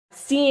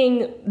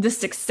seeing the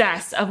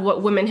success of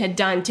what women had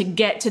done to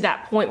get to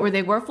that point where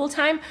they were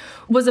full-time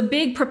was a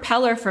big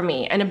propeller for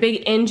me and a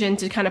big engine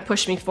to kind of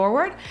push me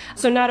forward.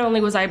 So not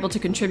only was I able to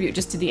contribute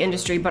just to the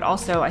industry, but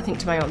also I think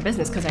to my own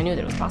business because I knew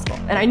that it was possible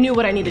and I knew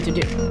what I needed to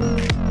do.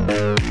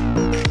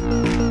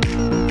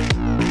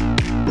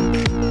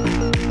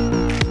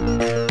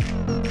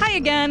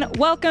 Again,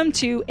 welcome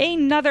to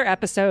another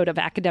episode of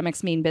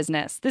Academics Mean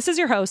Business. This is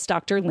your host,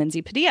 Dr.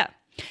 Lindsay Padilla.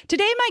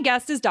 Today, my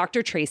guest is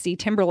Dr. Tracy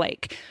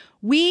Timberlake.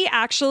 We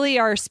actually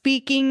are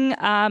speaking,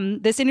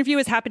 this interview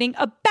is happening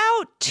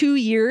about 2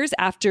 years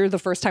after the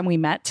first time we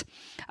met.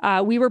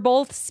 We were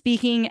both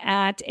speaking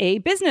at a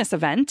business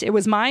event. It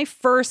was my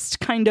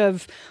first kind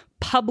of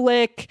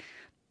public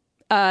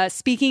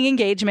speaking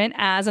engagement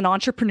as an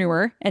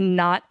entrepreneur and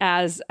not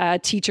as a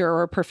teacher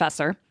or a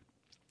professor.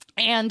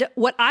 And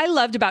what I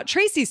loved about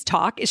Tracy's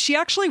talk is she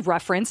actually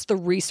referenced the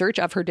research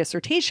of her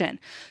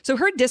dissertation. So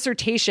her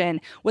dissertation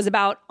was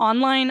about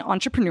online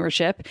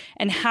entrepreneurship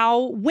and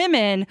how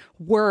women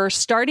were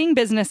starting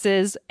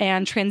businesses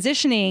and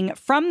transitioning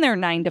from their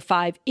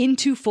 9-to-5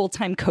 into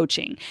full-time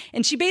coaching.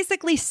 And she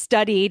basically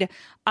studied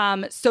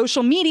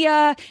social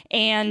media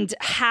and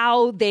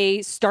how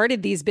they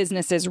started these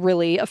businesses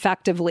really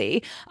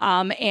effectively,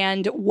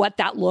 and what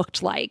that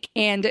looked like.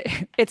 And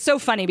it's so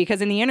funny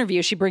because in the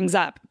interview, she brings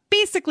up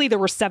basically there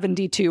were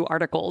 72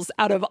 articles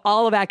out of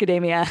all of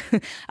academia,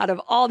 out of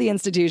all the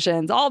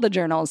institutions, all the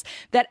journals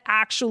that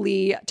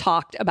actually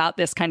talked about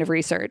this kind of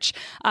research.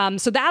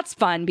 So that's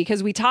fun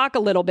because we talk a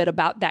little bit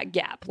about that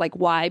gap, like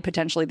why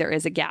potentially there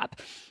is a gap.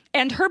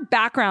 And her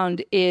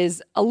background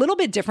is a little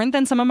bit different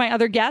than some of my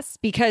other guests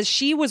because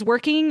she was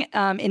working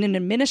in an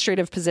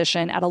administrative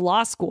position at a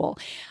law school.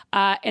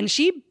 And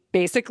she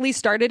basically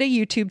started a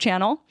YouTube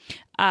channel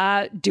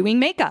doing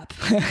makeup,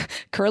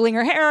 curling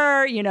her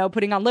hair,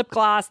 putting on lip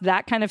gloss,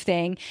 that kind of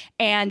thing.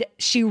 And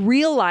she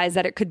realized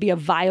that it could be a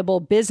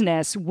viable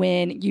business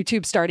when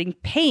YouTube started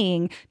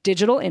paying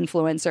digital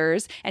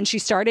influencers. And she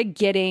started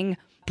getting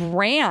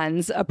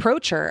brands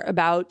approach her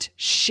about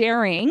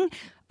sharing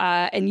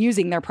and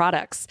using their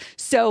products.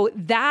 So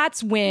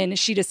that's when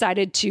she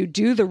decided to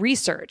do the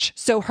research.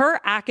 So her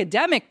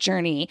academic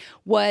journey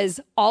was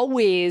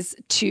always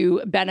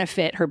to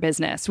benefit her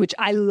business, which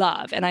I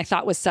love. And I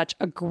thought was such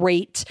a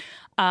great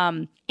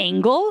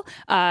angle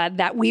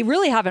that we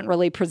really haven't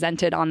really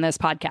presented on this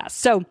podcast.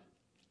 So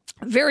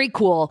very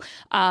cool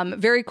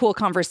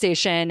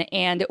conversation.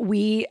 And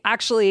we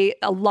actually,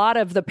 a lot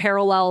of the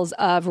parallels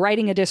of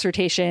writing a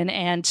dissertation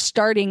and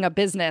starting a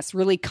business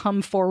really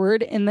come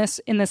forward in this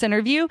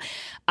interview.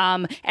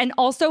 And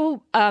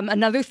also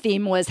another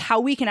theme was how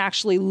we can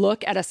actually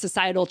look at a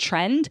societal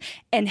trend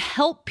and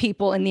help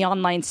people in the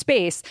online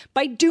space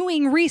by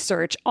doing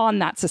research on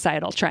that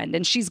societal trend.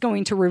 And she's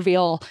going to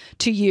reveal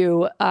to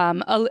you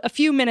a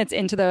few minutes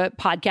into the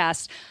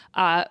podcast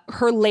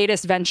her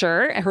latest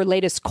venture, her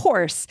latest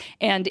course,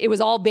 and it was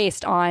all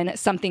based on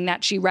something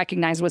that she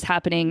recognized was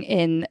happening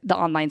in the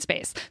online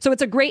space. So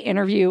it's a great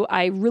interview.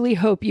 I really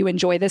hope you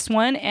enjoy this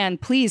one, and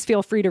please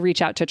feel free to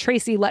reach out to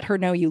Tracy. Let her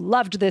know you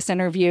loved this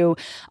interview,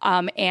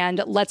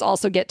 and let's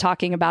also get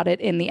talking about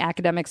it in the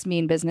Academics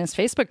Mean Business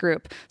Facebook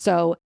group.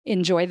 So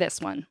enjoy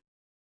this one.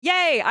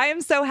 Yay! I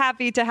am so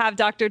happy to have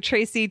Dr.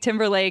 Tracy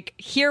Timberlake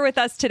here with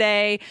us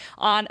today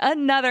on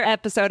another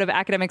episode of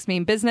Academics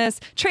Mean Business.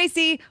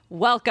 Tracy,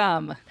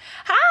 welcome.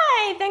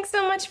 Hi! Thanks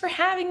so much for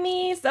having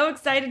me. So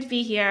excited to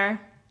be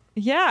here.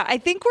 Yeah, I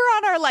think we're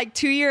on our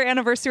 2-year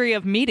anniversary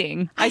of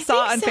meeting. I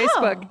saw on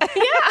Facebook.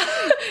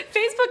 Yeah.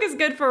 Facebook is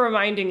good for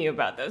reminding you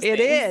about those things.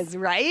 It is,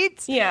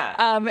 right? Yeah.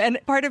 And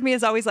part of me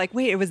is always like,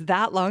 wait, it was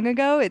that long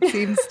ago? It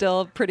seems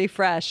still pretty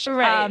fresh.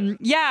 Right.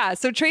 Yeah.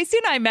 So Tracy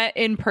and I met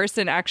in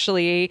person,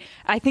 actually.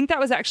 I think that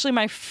was actually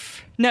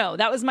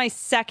that was my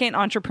second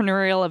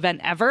entrepreneurial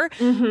event ever,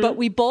 but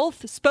we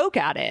both spoke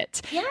at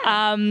it.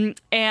 Yeah.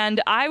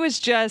 And I was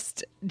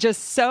just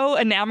so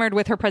enamored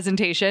with her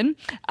presentation.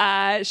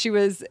 She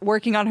was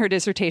working on her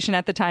dissertation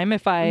at the time,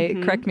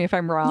 correct me if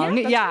I'm wrong.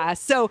 Yeah. Right.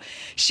 So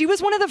she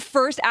was one of the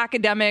first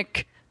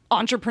academic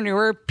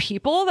entrepreneur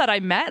people that I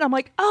met. And I'm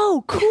like,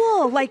 oh,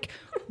 cool.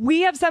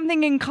 We have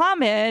something in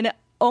common.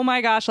 Oh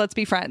my gosh, let's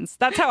be friends.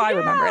 That's how I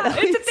remember it.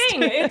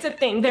 It's a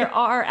thing. There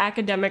are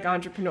academic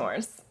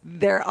entrepreneurs.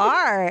 There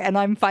are, and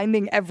I'm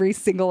finding every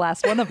single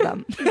last one of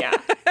them. Yeah.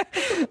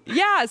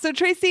 Yeah. So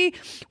Tracy,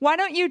 why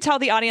don't you tell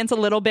the audience a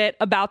little bit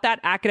about that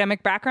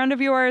academic background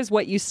of yours,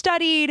 what you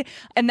studied,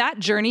 and that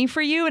journey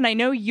for you? And I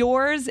know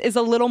yours is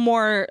a little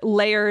more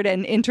layered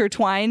and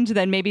intertwined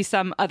than maybe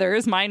some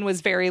others. Mine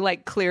was very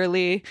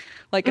clearly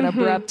an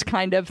abrupt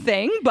kind of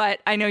thing,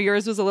 but I know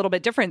yours was a little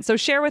bit different. So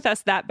share with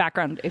us that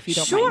background if you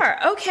don't mind.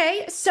 Sure.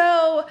 Okay.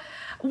 So,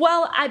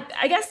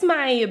 I guess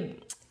my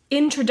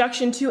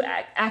introduction to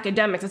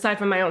academics, aside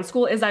from my own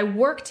school, is I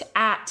worked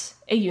at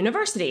a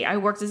university. I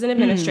worked as an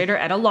administrator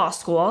at a law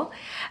school.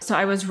 So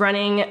I was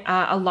running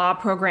a law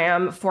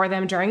program for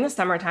them during the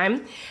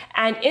summertime.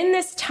 And in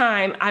this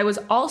time, I was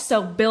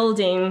also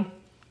building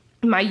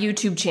my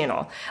YouTube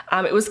channel.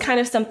 It was kind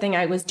of something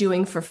I was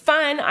doing for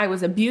fun. I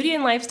was a beauty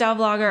and lifestyle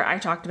vlogger. I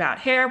talked about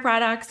hair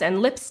products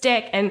and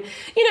lipstick, and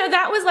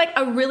that was like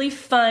a really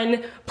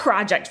fun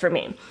project for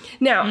me.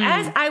 Now,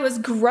 as I was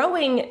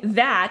growing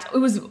that,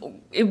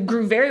 it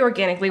grew very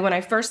organically. When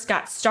I first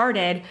got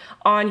started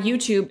on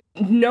YouTube,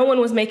 no one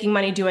was making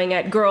money doing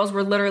it. Girls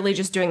were literally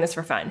just doing this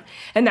for fun.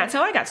 And that's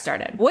how I got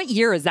started. What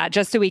year is that?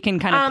 Just so we can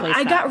kind of place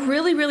I that. got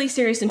really, really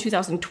serious in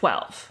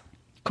 2012.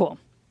 Cool.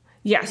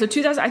 Yeah, so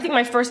 2000, I think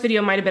my first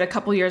video might have been a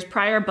couple years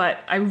prior,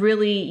 but I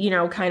really,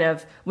 kind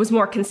of was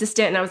more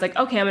consistent, and I was like,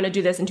 okay, I'm going to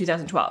do this in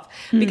 2012.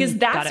 Because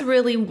that's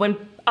really when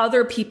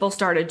other people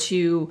started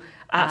to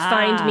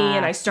find me,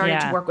 and I started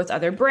to work with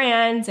other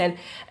brands,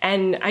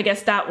 and I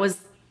guess that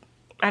was,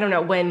 I don't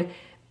know, when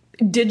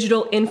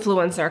digital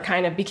influencer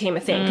kind of became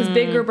a thing, because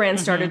bigger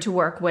brands started to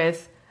work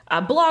with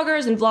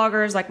bloggers and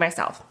vloggers like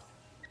myself.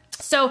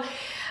 So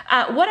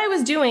what I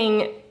was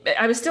doing,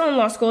 I was still in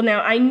law school.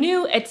 Now, I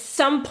knew at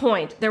some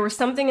point there was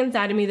something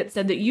inside of me that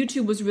said that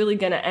YouTube was really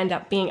going to end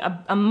up being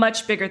a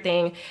much bigger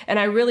thing. And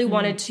I really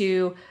wanted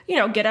to,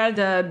 get out of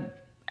the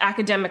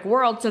academic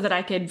world so that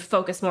I could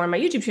focus more on my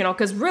YouTube channel,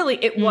 because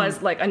really it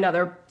was like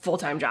another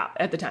full-time job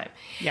at the time.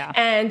 Yeah.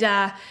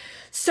 And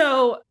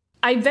so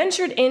I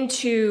ventured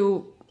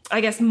into,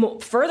 I guess,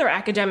 further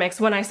academics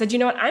when I said,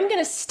 what, I'm going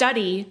to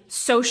study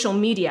social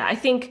media. I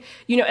think,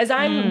 as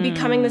I'm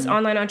becoming this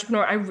online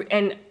entrepreneur,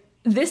 and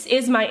this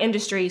is my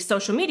industry,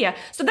 social media.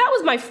 So that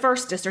was my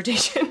first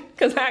dissertation,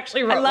 because I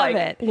actually wrote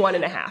like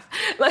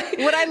 1.5.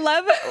 What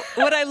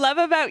I love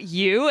about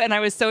you, and I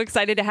was so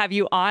excited to have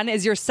you on,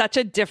 is you're such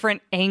a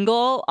different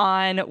angle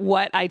on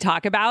what I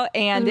talk about.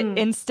 And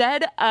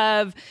instead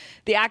of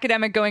the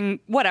academic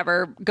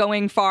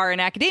going far in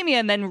academia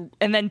and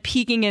then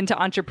peeking into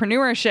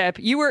entrepreneurship,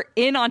 you were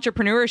in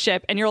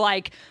entrepreneurship, and you're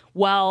like,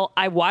 well,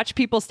 I watch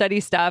people study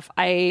stuff.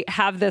 I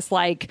have this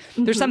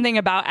there's something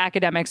about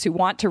academics who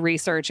want to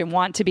research and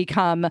want to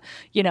become,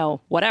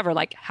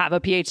 like have a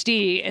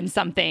PhD in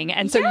something.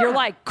 And so you're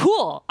like,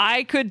 cool,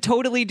 I could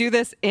totally do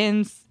this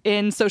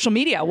in social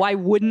media. Why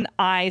wouldn't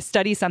I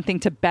study something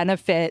to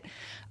benefit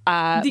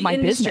my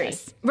industry.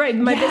 business? Right.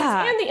 My business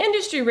and the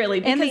industry,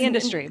 really. And the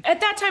industry.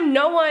 At that time,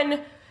 no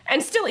one,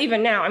 and still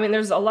even now, I mean,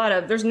 there's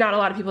not a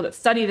lot of people that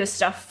study this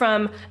stuff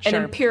from an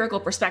empirical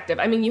perspective.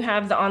 I mean, you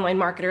have the online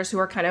marketers who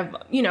are kind of,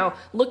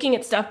 looking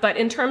at stuff, but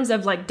in terms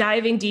of like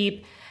diving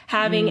deep,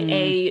 having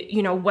a,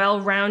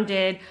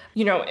 well-rounded,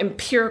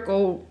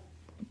 empirical,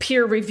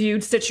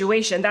 peer-reviewed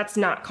situation, that's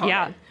not common.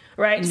 Yeah.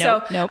 Right.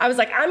 Nope. I was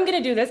like, I'm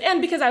going to do this.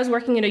 And because I was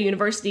working at a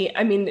university,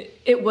 I mean,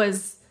 it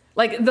was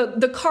like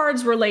the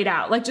cards were laid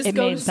out, like, just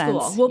go to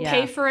school. We'll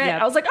pay for it.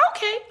 Yep. I was like,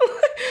 okay.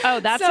 Oh,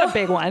 that's a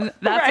big one.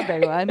 That's a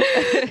big one.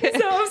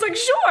 So I was like,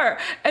 sure.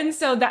 And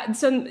so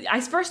I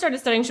first started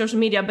studying social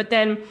media, but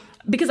then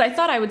because I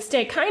thought I would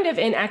stay kind of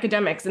in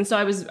academics. And so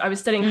I was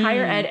studying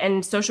higher ed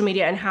and social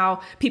media and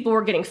how people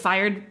were getting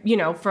fired,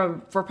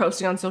 for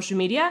posting on social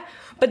media.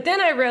 But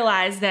then I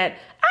realized that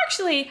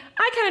actually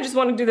I kind of just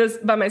want to do this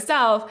by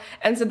myself.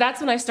 And so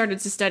that's when I started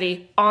to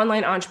study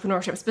online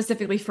entrepreneurship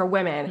specifically for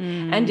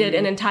women and did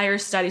an entire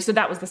study. So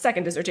that was the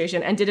second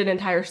dissertation, and did an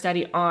entire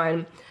study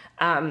on,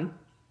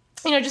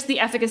 just the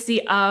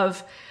efficacy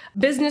of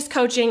business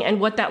coaching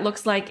and what that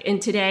looks like in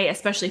today,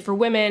 especially for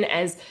women,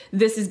 as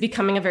this is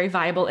becoming a very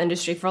viable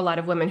industry for a lot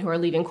of women who are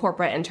leaving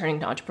corporate and turning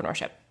to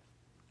entrepreneurship.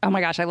 Oh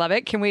my gosh, I love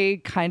it. Can we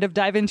kind of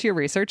dive into your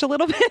research a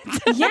little bit?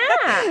 Yeah,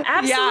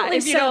 absolutely.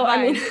 If you don't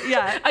mind.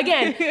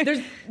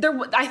 Again,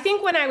 I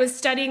think when I was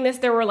studying this,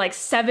 there were like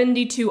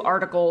 72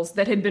 articles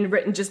that had been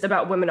written just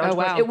about women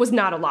entrepreneurs. Wow. It was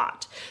not a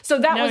lot. So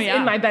that was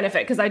in my benefit,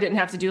 because I didn't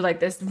have to do like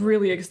this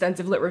really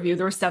extensive lit review.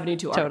 There were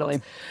 72 articles.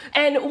 Totally.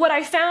 And what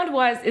I found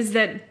is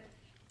that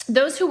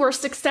those who were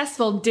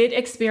successful did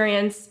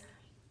experience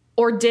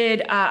or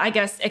did,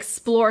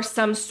 explore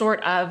some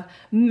sort of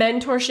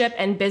mentorship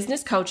and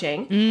business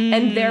coaching.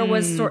 And there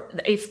was sort of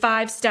a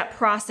 5-step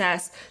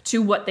process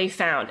to what they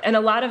found. And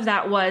a lot of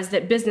that was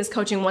that business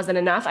coaching wasn't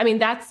enough. I mean,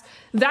 that's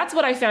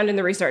what I found in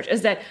the research,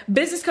 is that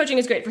business coaching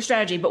is great for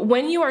strategy. But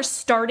when you are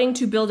starting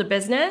to build a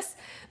business,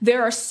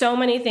 there are so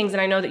many things,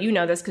 and I know that you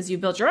know this because you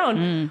built your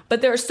own,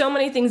 but there are so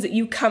many things that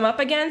you come up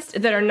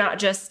against that are not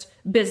just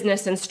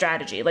business and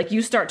strategy. Like,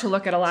 you start to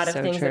look at a lot of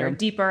things that are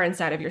deeper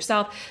inside of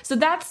yourself. So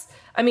that's,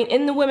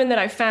 in the women that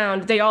I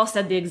found, they all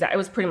said it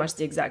was pretty much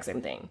the exact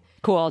same thing.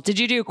 Cool. Did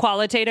you do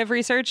qualitative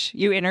research?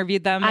 You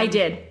interviewed them? I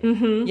did.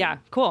 Mm-hmm. Yeah,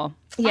 cool.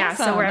 Yeah,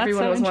 awesome. So where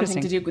everyone was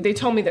wanting to do, they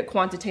told me that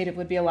quantitative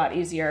would be a lot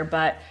easier,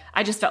 but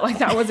I just felt like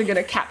that wasn't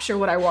going to capture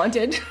what I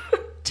wanted.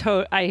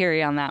 I hear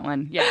you on that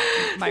one. Yeah.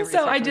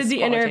 So I did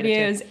the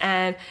interviews,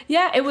 and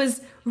it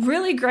was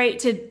really great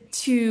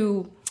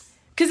to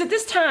because at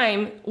this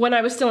time, when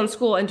I was still in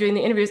school and doing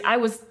the interviews,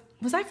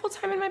 was I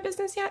full-time in my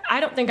business yet? I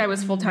don't think I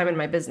was full-time in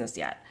my business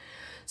yet.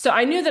 So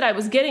I knew that I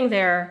was getting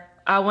there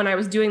when I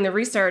was doing the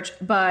research,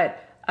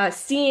 but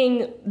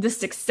seeing the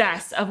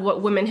success of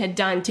what women had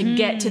done to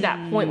get to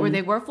that point where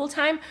they were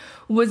full-time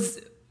was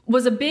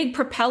was a big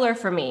propeller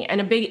for me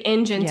and a big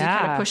engine to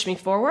kind of push me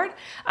forward.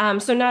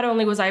 So not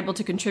only was I able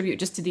to contribute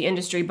just to the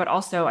industry, but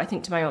also I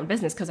think to my own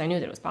business because I knew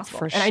that it was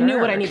possible. I knew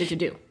what I needed to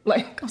do.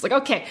 Like, I was like,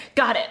 okay,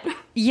 got it.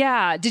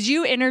 Yeah. Did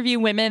you interview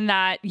women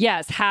that,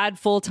 yes, had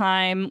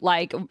full-time,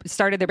 like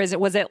started their business?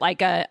 Was it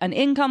like an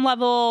income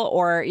level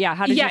or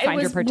how did you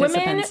find your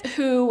participants? Women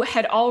who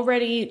had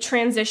already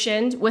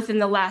transitioned within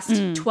the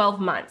last 12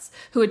 months,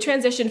 who had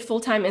transitioned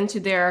full-time into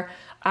their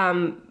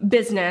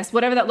business,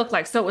 whatever that looked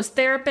like. So it was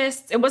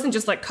therapists. It wasn't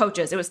just like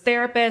coaches. It was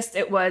therapists.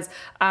 It was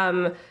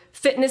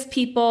fitness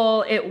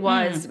people. It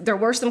was, there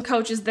were some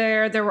coaches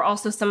there. There were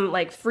also some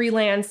like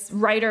freelance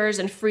writers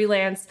and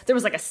freelance. There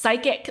was like a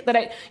psychic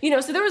that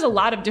so there was a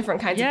lot of different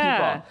kinds of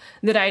people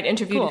that I had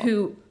interviewed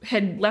who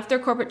had left their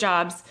corporate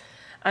jobs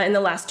in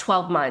the last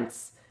 12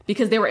 months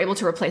because they were able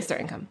to replace their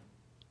income.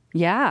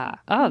 Yeah.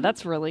 Oh,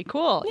 that's really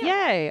cool.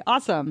 Yeah. Yay.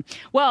 Awesome.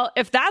 Well,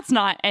 if that's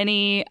not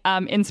any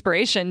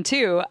inspiration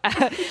too,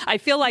 I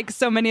feel like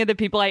so many of the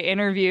people I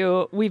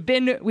interview, we've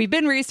been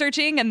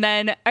researching, and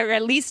then, or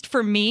at least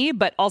for me,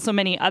 but also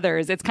many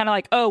others, it's kind of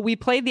like, oh, we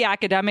played the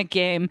academic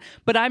game,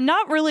 but I'm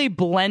not really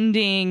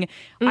blending.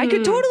 I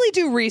could totally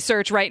do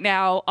research right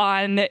now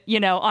on,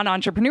 on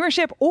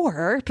entrepreneurship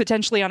or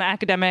potentially on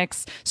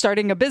academics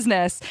starting a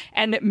business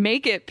and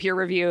make it peer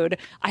reviewed.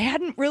 I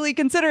hadn't really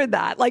considered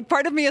that. Like,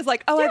 part of me is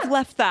like, oh, I've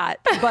left that.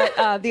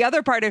 But the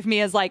other part of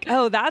me is like,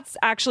 oh, that's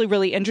actually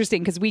really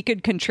interesting because we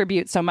could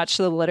contribute so much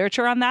to the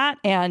literature on that.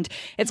 And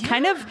it's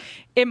kind of,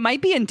 it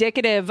might be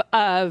indicative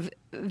of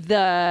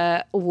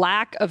the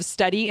lack of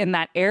study in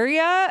that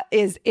area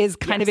is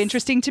kind of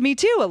interesting to me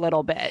too, a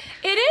little bit.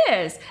 It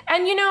is.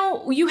 And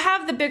you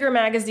have the bigger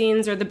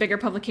magazines or the bigger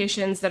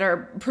publications that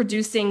are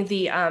producing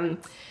the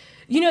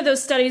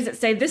those studies that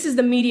say this is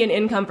the median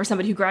income for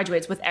somebody who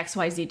graduates with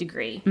XYZ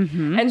degree.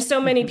 And so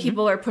many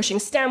people are pushing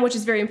STEM, which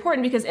is very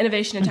important because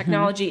innovation and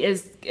technology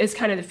is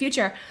kind of the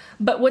future.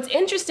 But what's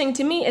interesting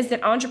to me is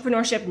that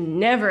entrepreneurship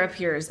never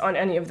appears on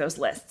any of those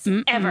lists,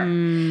 ever.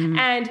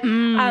 And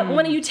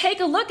when you take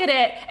a look at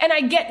it,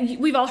 and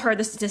we've all heard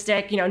the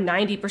statistic,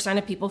 90%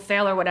 of people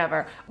fail or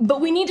whatever,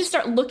 but we need to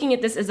start looking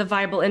at this as a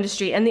viable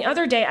industry. And the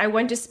other day I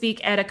went to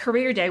speak at a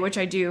career day, which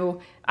I do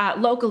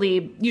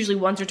locally, usually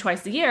once or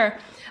twice a year.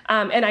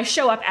 And I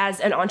show up as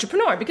an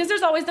entrepreneur because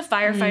there's always the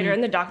firefighter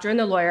and the doctor and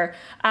the lawyer.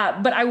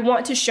 But I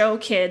want to show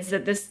kids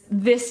that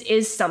this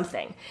is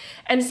something.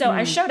 And so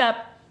I showed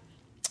up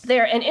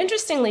there. And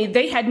interestingly,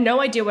 they had no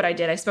idea what I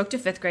did. I spoke to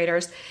fifth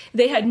graders.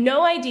 They had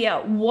no idea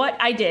what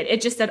I did. It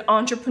just said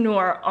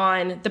entrepreneur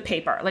on the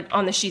paper, like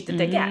on the sheet that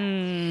they get.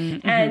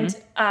 And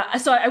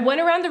so I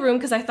went around the room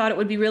because I thought it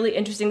would be really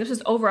interesting. This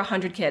was over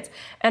 100 kids.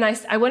 And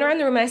I went around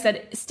the room and I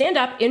said, stand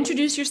up,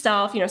 introduce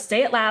yourself,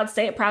 say it loud,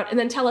 say it proud, and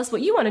then tell us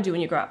what you want to do when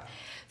you grow up.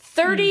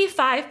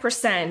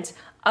 35%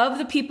 of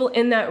the people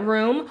in that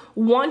room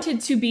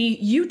wanted to be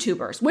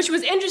YouTubers, which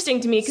was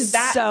interesting to me because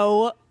that...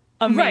 So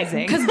amazing.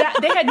 Right, because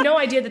they had no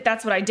idea that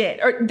that's what I did,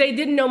 or they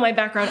didn't know my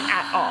background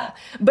at all.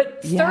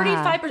 But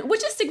 35%,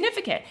 which is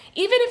significant.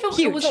 Even if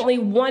it was only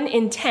 1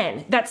 in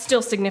 10, that's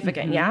still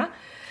significant,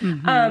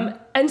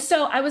 And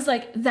so I was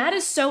like, that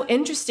is so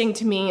interesting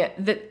to me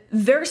that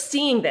they're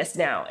seeing this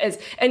now.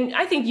 And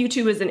I think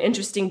YouTube is an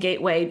interesting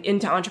gateway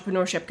into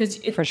entrepreneurship because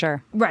for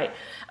sure. Right.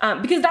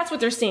 Because that's what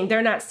they're seeing.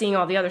 They're not seeing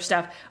all the other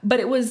stuff. But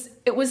it was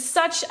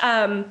such,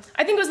 I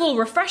think it was a little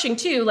refreshing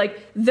too.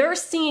 Like, they're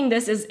seeing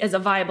this as a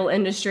viable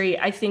industry.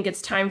 I think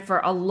it's time for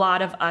a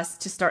lot of us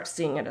to start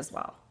seeing it as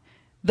well.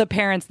 The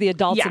parents, the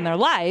adults in their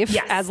life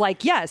as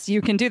like, yes,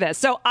 you can do this.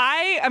 So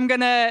I am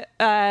going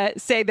to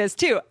say this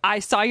too. I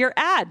saw your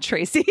ad,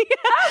 Tracy,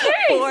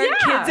 for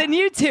kids in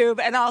YouTube.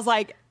 And I was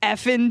like,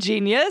 effing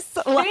genius.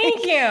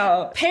 Thank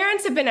you.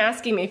 Parents have been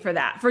asking me for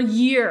that for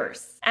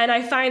years. And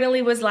I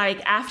finally was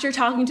like, after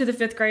talking to the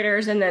fifth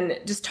graders and then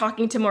just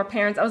talking to more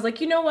parents, I was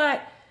like, you know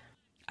what?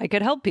 I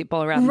could help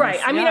people around Right.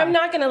 this. I mean, I'm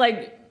not going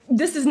to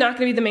this is not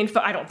going to be the main,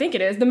 I don't think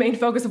it is, the main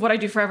focus of what I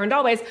do forever and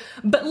always,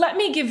 but let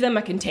me give them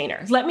a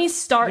container. Let me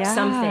start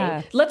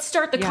something. Let's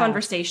start the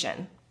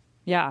conversation.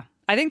 Yeah.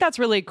 I think that's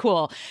really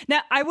cool.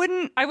 Now, I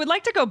would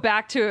like to go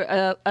back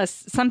to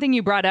something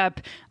you brought up,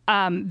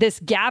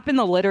 this gap in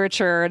the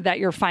literature that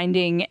you're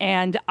finding.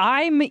 And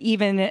I'm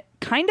even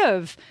kind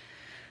of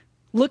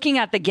looking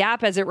at the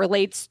gap as it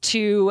relates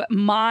to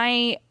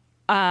my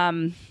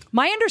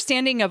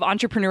understanding of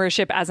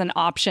entrepreneurship as an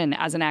option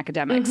as an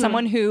academic,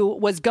 someone who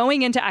was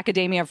going into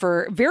academia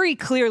for very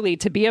clearly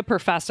to be a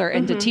professor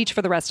and to teach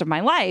for the rest of my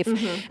life.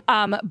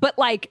 But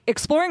like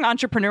exploring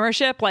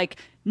entrepreneurship, like,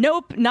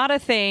 nope, not a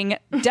thing.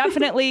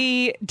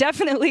 Definitely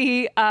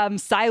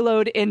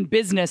siloed in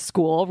business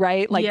school,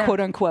 right? Like quote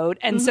unquote.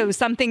 And so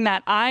something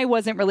that I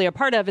wasn't really a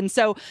part of. And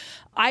so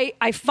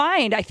I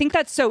think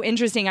that's so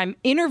interesting. I'm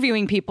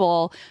interviewing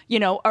people,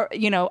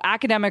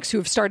 academics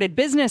who've started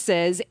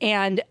businesses,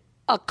 and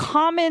a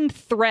common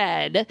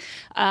thread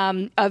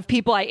of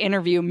people I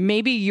interview.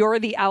 Maybe you're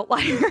the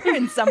outlier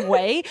in some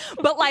way,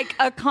 but like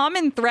a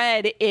common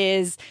thread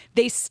is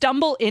they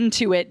stumble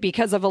into it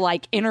because of a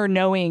like inner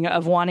knowing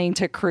of wanting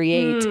to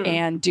create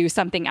and do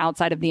something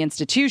outside of the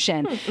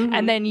institution.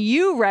 And then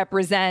you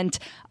represent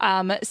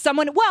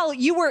someone, well,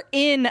 you were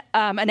in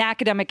an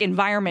academic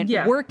environment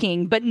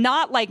working, but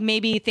not like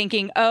maybe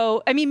thinking,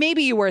 oh, I mean,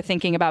 maybe you were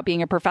thinking about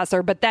being a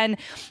professor, but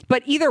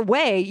either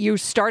way, you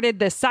started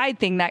this side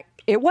thing that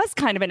it was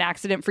kind of an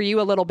accident for you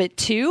a little bit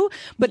too,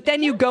 but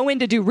then you go in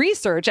to do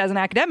research as an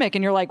academic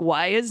and you're like,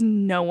 why is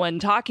no one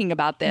talking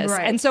about this?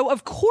 Right. And so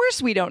of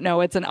course we don't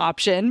know it's an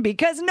option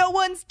because no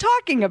one's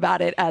talking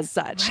about it as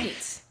such.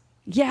 Right.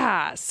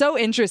 Yeah. So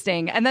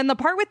interesting. And then the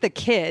part with the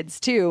kids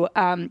too.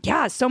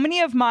 So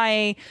many of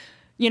my,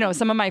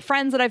 some of my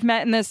friends that I've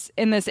met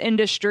in this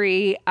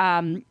industry.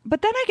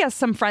 But then I guess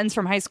some friends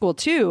from high school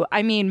too.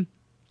 I mean,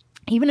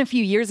 even a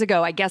few years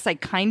ago, I guess I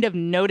kind of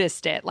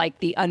noticed it, like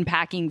the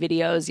unpacking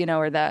videos,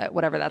 or the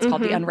whatever that's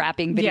called, the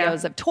unwrapping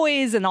videos of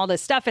toys and all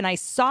this stuff. And I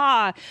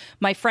saw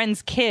my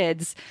friends'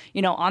 kids,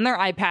 on their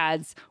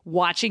iPads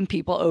watching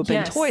people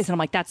open toys. And I'm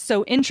like, that's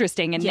so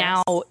interesting. And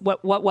now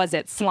what was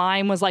it?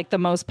 Slime was like the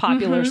most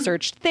popular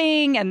searched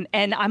thing. And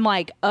I'm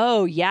like,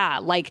 oh yeah,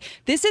 like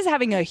this is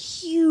having a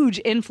huge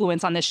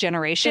influence on this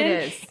generation.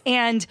 It is.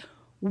 And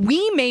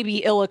we may be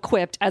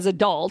ill-equipped as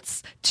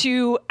adults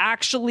to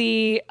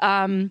actually,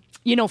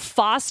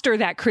 foster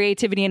that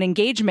creativity and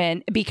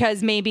engagement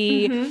because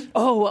maybe,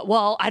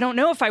 I don't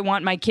know if I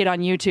want my kid on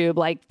YouTube.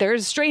 Like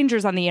there's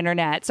strangers on the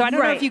internet. So I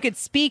don't know if you could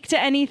speak to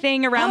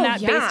anything around that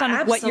based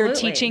on what you're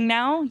teaching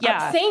now.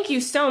 Yeah. Thank you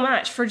so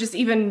much for just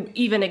even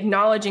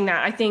acknowledging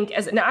that. I think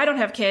now I don't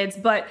have kids,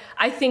 but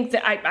I think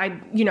that I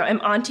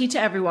am auntie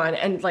to everyone.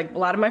 And like a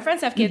lot of my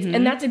friends have kids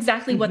and that's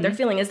exactly what they're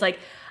feeling is like,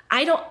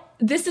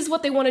 this is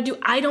what they want to do.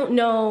 I don't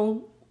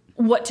know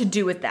what to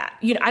do with that.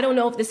 I don't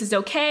know if this is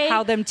okay.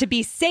 How them to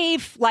be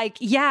safe. Like,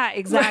 yeah,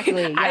 exactly.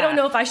 Right? Yeah. I don't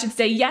know if I should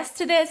say yes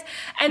to this.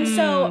 And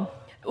so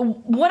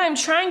what I'm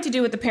trying to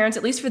do with the parents,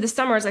 at least for the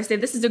summer, is I say,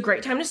 this is a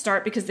great time to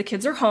start because the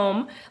kids are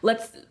home.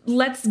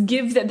 Let's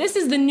give this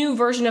is the new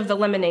version of the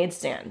lemonade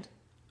stand.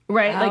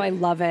 Right? Oh, I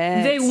love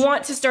it. They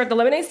want to start the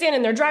lemonade stand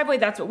in their driveway.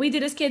 That's what we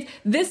did as kids.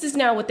 This is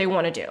now what they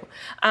want to do.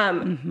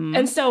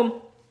 And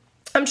so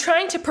I'm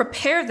trying to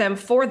prepare them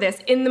for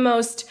this in the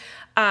most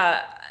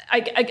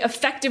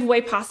effective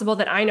way possible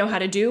that I know how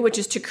to do, which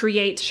is to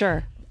create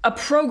a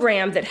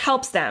program that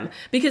helps them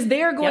because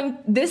they are going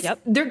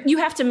you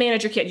have to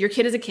manage your kid. Your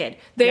kid is a kid.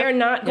 They are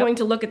not going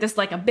to look at this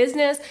like a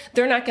business.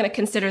 They're not going to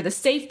consider the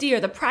safety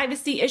or the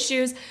privacy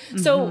issues.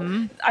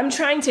 So I'm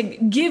trying to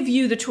give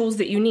you the tools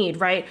that you need,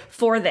 right,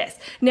 for this.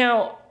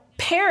 Now,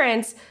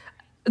 parents,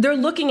 they're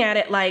looking at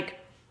it like,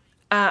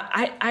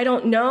 I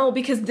don't know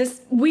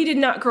because we did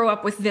not grow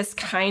up with this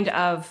kind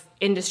of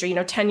industry.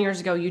 10 years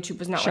ago, YouTube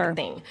was not like a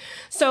thing.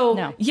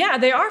 So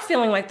they are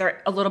feeling like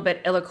they're a little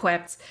bit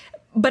ill-equipped,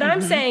 but I'm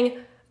saying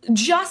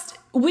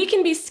we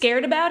can be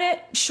scared about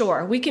it.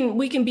 Sure. We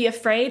can be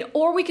afraid,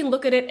 or we can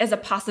look at it as a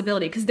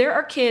possibility because there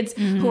are kids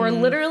who are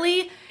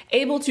literally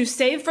able to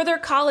save for their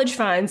college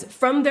funds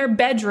from their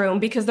bedroom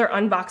because they're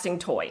unboxing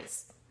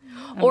toys.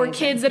 Amazing. Or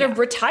kids that have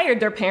retired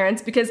their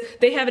parents because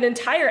they have an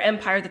entire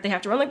empire that they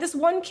have to run. Like this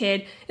one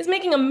kid is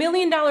making $1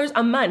 million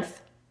a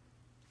month.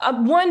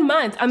 1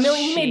 month, $1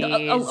 million. He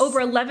made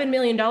over $11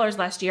 million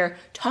last year.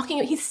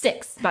 He's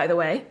 6, by the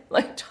way.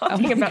 Like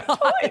talking about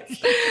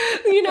toys,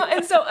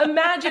 And so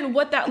imagine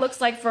what that looks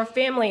like for a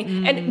family.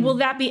 And will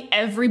that be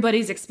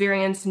everybody's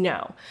experience?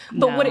 No.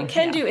 But what it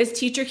can do is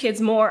teach your kids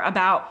more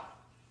about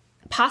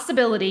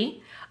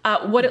possibility.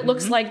 What it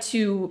looks like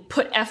to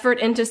put effort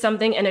into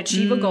something and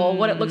achieve a goal,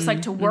 what it looks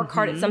like to work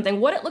hard at something,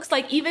 what it looks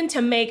like even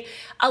to make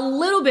a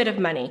little bit of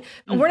money.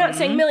 We're not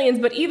saying millions,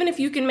 but even if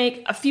you can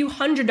make a few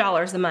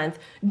 $100s a month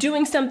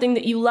doing something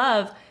that you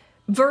love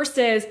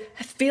versus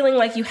feeling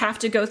like you have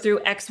to go through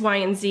X, Y,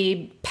 and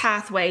Z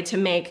pathway to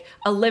make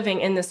a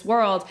living in this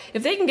world.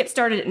 If they can get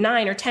started at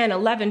 9 or 10,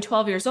 11,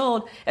 12 years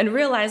old and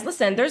realize,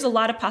 listen, there's a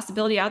lot of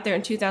possibility out there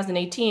in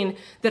 2018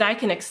 that I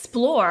can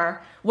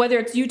explore, whether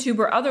it's YouTube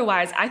or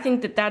otherwise, I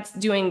think that that's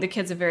doing the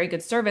kids a very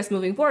good service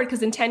moving forward.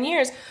 Because in 10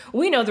 years,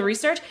 we know the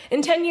research,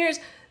 in 10 years,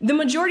 the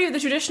majority of the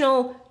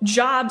traditional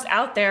jobs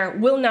out there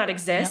will not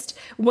exist.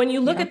 When you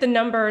look at the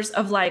numbers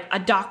of like a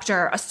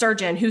doctor, a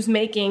surgeon who's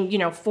making,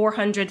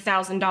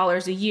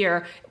 $400,000 a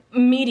year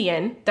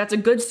median, that's a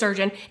good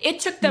surgeon. It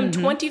took them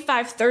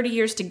 25, 30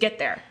 years to get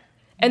there.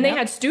 And they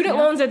had student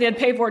loans that they had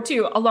paid for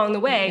too along the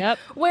way.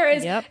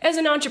 Whereas as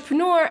an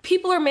entrepreneur,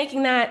 people are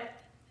making that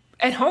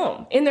at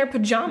home in their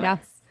pajamas.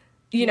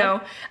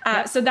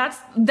 So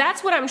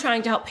that's what I'm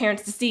trying to help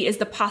parents to see is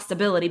the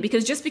possibility,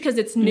 because just because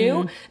it's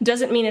new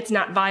doesn't mean it's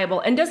not viable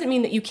and doesn't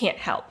mean that you can't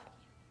help.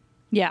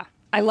 Yeah.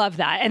 I love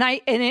that.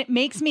 And it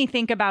makes me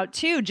think about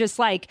too, just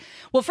like,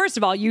 well, first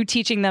of all, you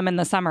teaching them in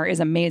the summer is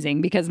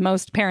amazing because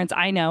most parents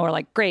I know are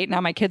like, great,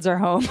 now my kids are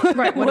home.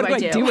 Right. What do I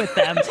do with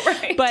them?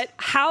 Right. But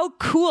how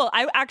cool.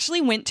 I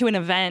actually went to an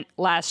event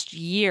last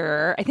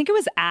year. I think it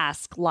was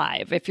Ask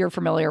Live, if you're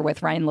familiar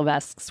with Ryan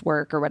Levesque's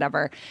work or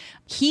whatever.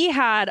 He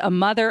had a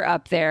mother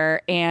up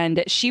there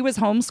and she was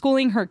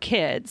homeschooling her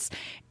kids.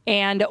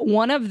 And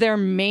one of their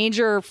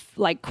major,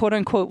 like, quote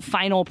unquote,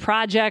 final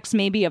projects,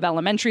 maybe of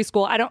elementary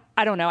school. I don't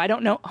know. I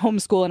don't know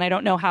homeschool and I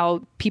don't know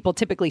how people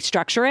typically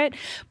structure it.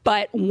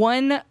 But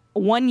one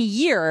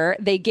year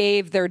they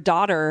gave their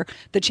daughter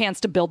the chance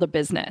to build a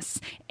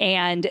business,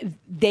 and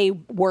they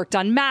worked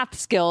on math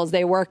skills.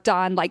 They worked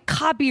on like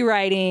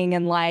copywriting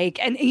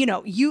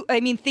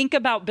and think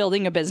about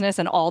building a business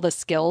and all the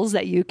skills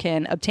that you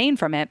can obtain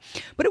from it.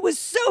 But it was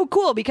so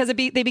cool because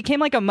they became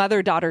like a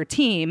mother-daughter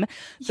team.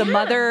 The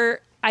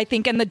mother, I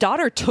think, and the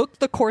daughter took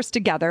the course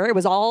together. It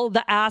was all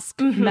the Ask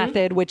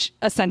method, which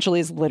essentially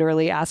is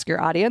literally ask your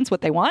audience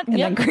what they want and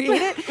then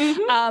create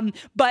it.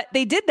 But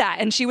they did that.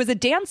 And she was a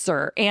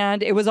dancer.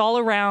 And it was all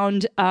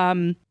around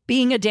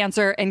being a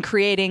dancer and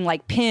creating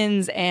like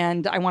pins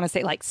and I want to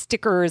say like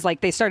stickers. Like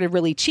they started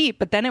really cheap,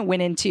 but then it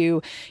went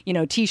into,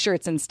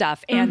 T-shirts and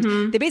stuff. And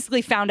they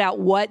basically found out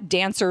what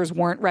dancers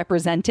weren't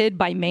represented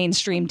by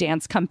mainstream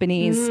dance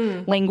companies'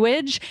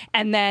 language.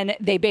 And then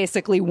they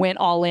basically went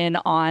all in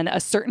on a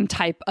certain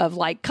type of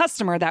like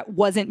customer that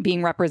wasn't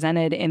being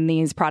represented in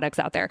these products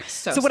out there.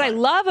 So what I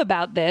love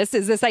about this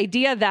is this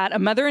idea that a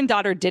mother and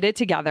daughter did it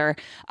together,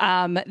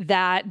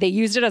 that they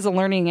used it as a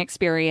learning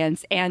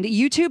experience. And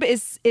YouTube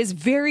is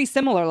very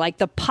similar, like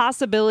the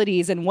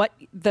possibilities and what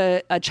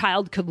a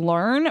child could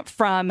learn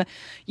from,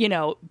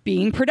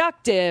 being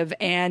productive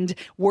and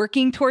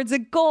working towards a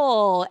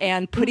goal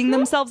and putting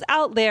themselves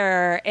out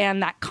there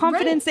and that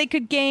confidence they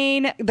could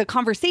gain, the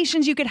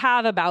conversations you could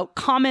have about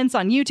comments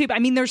on YouTube. I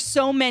mean, there's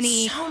so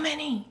many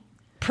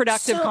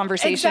productive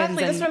conversations.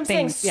 Exactly. That's what I'm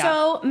saying. Yeah.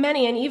 So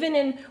many. And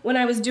even when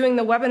I was doing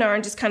the webinar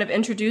and just kind of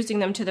introducing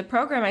them to the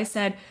program, I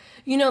said,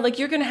 you're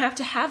going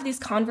to have these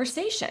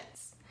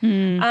conversations.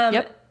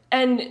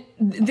 And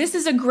this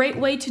is a great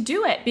way to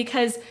do it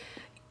because,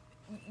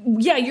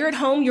 you're at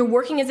home, you're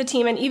working as a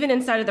team. And even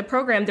inside of the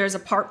program, there's a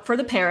part for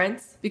the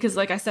parents because,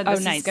 like I said,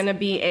 this is going to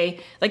be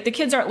the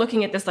kids aren't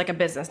looking at this like a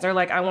business. They're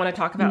like, I want to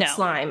talk about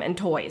slime and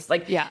toys.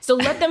 So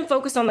let them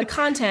focus on the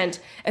content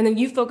and then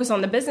you focus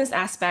on the business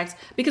aspect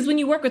because when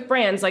you work with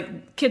brands,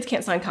 like kids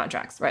can't sign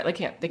contracts, right? They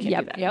can't do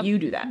that. You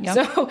do that.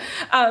 Yep. So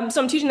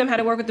I'm teaching them how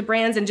to work with the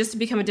brands and just to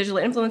become a digital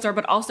influencer,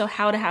 but also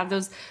how to have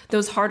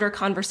those harder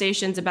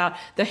conversations about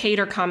the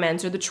hater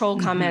comments or the troll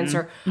comments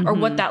or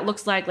what that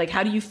looks like. Like,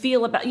 how do you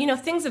feel about,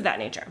 things of that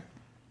nature.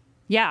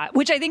 Yeah.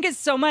 Which I think is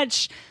so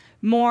much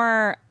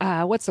more,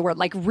 what's the word?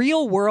 Like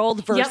real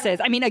world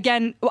versus, I mean,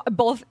 again,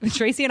 both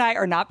Tracy and I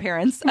are not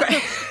parents,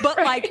 but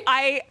like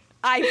I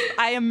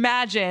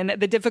imagine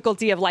the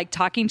difficulty of like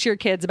talking to your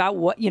kids about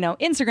what,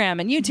 Instagram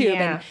and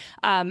YouTube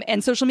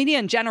and social media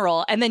in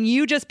general. And then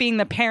you just being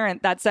the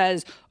parent that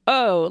says,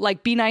 oh,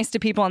 like be nice to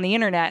people on the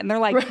internet. And they're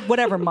like,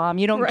 whatever, mom,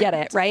 you don't get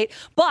it. Right.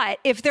 But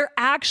if they're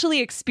actually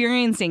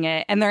experiencing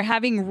it and they're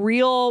having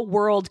real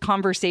world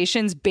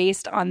conversations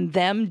based on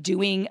them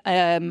doing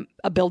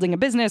building a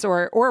business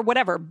or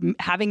whatever,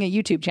 having a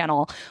YouTube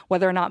channel,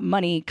 whether or not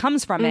money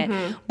comes from it.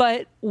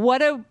 But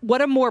what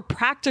a more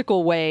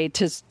practical way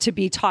to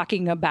be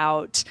talking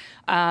about,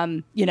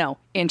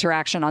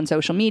 interaction on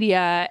social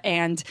media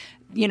and,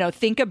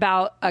 think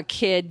about a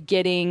kid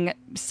getting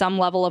some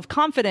level of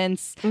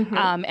confidence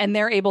and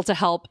they're able to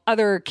help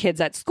other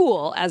kids at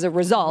school as a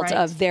result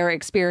of their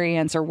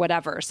experience or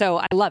whatever. So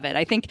I love it.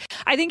 I think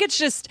it's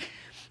just,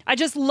 I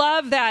just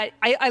love that.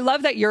 I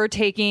love that you're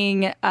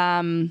taking,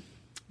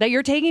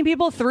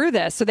 people through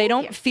this so they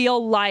don't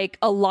feel like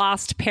a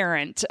lost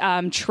parent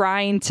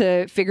trying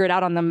to figure it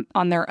out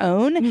on their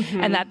own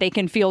and that they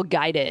can feel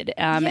guided.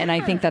 And I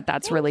think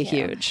that's really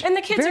huge. And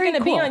the kids are going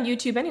to be on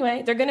YouTube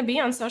anyway. They're going to be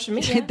on social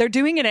media. They're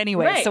doing it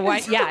anyway. So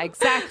why? Yeah,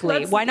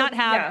 exactly. Why not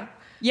have...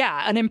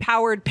 Yeah, an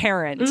empowered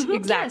parent.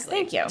 Exactly. Yes,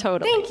 thank you.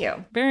 Totally. Thank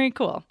you. Very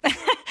cool.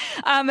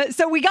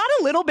 So we got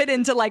a little bit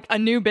into like a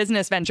new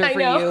business venture for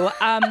you.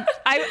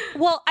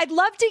 I'd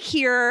love to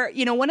hear,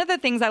 one of the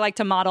things I like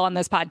to model on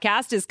this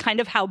podcast is kind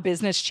of how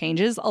business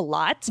changes a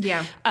lot.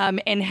 Yeah.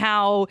 And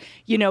how,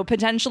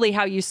 potentially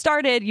how you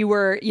started, you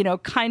were,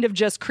 kind of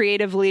just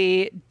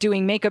creatively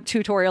doing makeup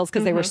tutorials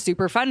because they were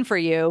super fun for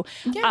you.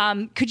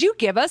 Yeah. Could you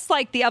give us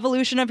like the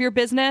evolution of your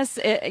business,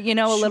 a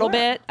little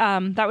bit?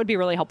 That would be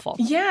really helpful.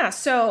 Yeah.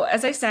 So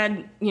as I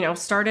said,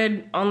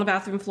 started on the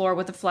bathroom floor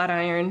with a flat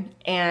iron.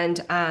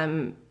 And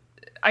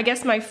I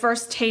guess my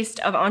first taste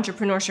of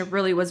entrepreneurship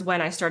really was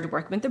when I started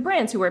working with the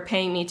brands who were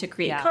paying me to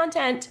create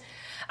content.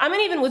 And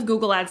even with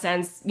Google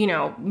AdSense,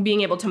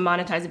 being able to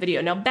monetize a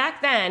video. Now,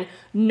 back then,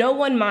 no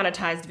one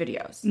monetized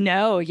videos.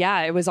 No,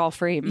 yeah, it was all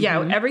free.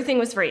 Yeah, everything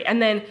was free.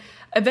 And then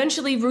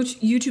Eventually,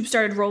 YouTube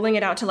started rolling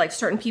it out to like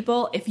certain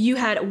people. If you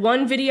had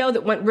one video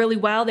that went really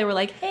well, they were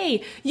like,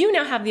 hey, you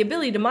now have the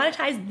ability to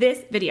monetize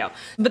this video.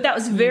 But that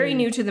was very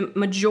new to the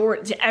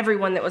majority, to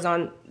everyone that was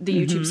on the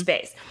YouTube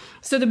space.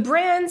 So the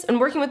brands and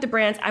working with the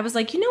brands, I was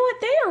like, you know what?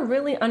 They are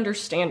really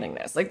understanding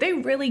this. Like they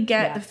really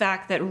get the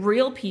fact that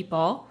real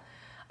people,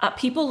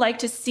 people like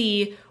to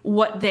see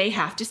what they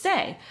have to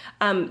say.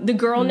 The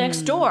girl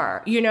next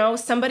door, you know,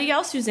 somebody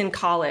else who's in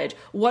college.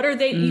 What are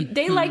they?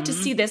 They like to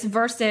see this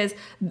versus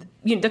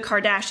the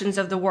Kardashians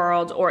of the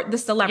world or the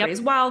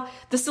celebrities. While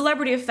the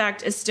celebrity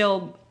effect is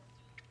still,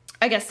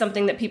 I guess,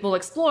 something that people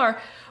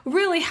explore,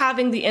 really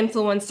having the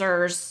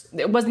influencers,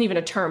 it wasn't even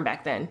a term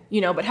back then, you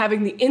know, but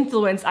having the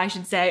influence, I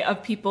should say,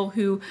 of people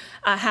who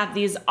have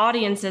these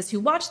audiences who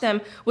watch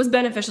them was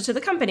beneficial to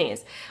the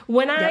companies.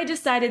 When I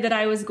decided that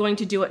I was going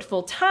to do it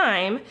full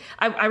time,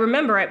 I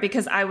remember it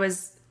because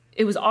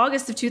it was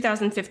August of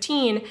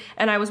 2015,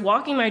 and I was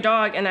walking my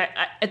dog, and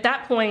at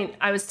that point,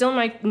 I was still in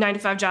my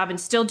 9-to-5 job and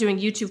still doing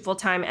YouTube full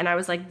time, and I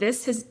was like,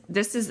 this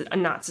is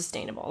not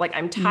sustainable. Like,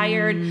 I'm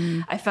tired.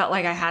 I felt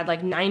like I had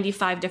like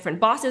 95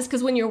 different bosses,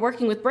 because when you're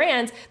working with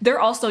brands, they're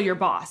also your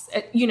boss.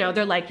 You know,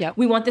 they're like,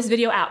 we want this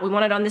video out. We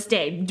want it on this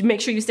day.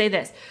 Make sure you say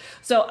this.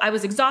 So I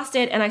was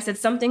exhausted, and I said,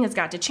 something has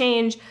got to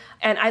change.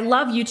 And I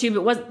love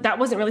YouTube. That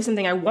wasn't really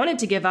something I wanted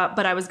to give up,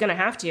 but I was going to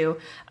have to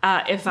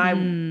if I,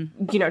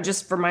 you know,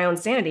 just for my own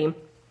sanity.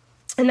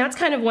 And that's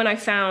kind of when I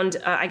found,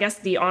 I guess,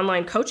 the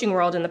online coaching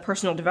world and the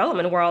personal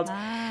development world.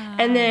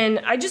 And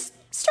then I just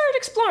started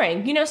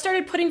exploring, you know,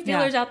 started putting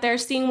feelers out there,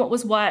 seeing what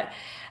was what.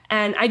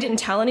 And I didn't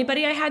tell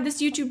anybody I had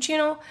this YouTube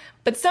channel,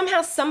 but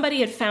somehow somebody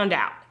had found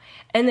out.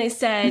 And they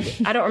said,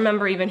 I don't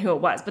remember even who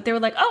it was, but they were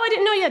like, oh, I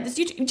didn't know you had this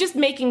YouTube, just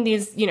making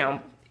these, you know,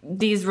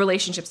 these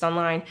relationships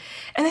online.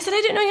 And they said,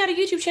 I didn't know you had a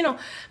YouTube channel.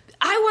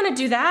 I want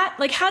to do that.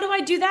 Like, how do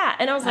I do that?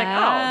 And I was like, oh,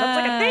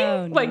 that's like a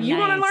thing? Like, you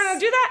want to learn how to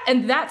do that?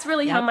 And that's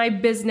really how my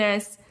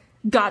business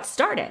got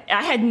started.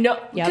 I had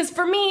because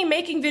for me,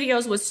 making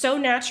videos was so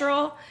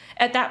natural.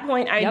 At that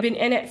point, I had been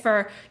in it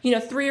for, you know,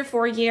 3 or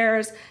 4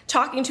 years.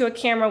 Talking to a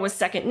camera was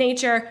second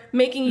nature.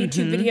 Making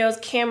YouTube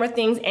videos, camera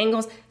things,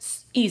 angles,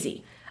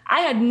 easy. I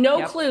had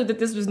no clue that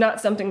this was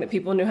not something that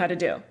people knew how to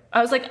do.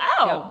 I was like,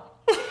 oh,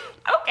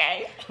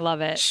 okay.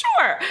 Love it.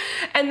 Sure.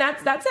 And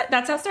that's it.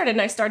 That's how it started.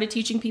 And I started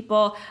teaching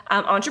people,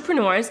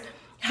 entrepreneurs,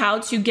 how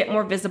to get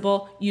more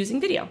visible using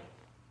video.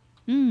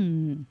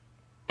 And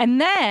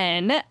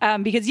then,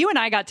 because you and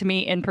I got to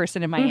meet in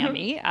person in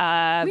Miami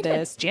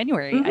this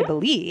January, I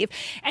believe,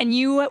 and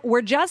you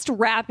were just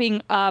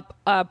wrapping up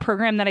a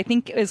program that I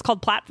think is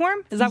called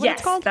Platform. Is that what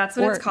it's called? That's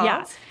what it's called.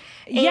 Yeah.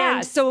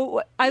 Yeah.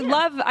 So I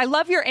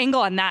love your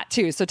angle on that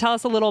too. So tell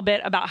us a little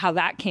bit about how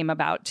that came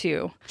about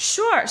too.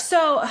 Sure.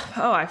 So,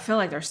 I feel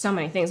like there's so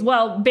many things.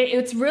 Well,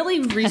 it's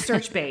really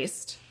research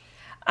based.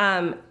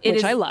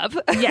 Which I love.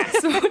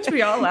 Yes, which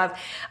we all love.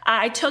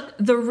 I took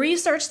the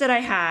research that I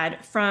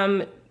had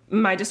from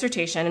my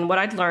dissertation and what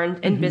I'd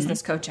learned in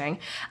business coaching.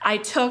 I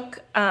took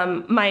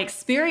my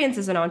experience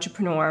as an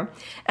entrepreneur,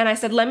 and I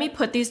said, let me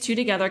put these two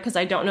together, because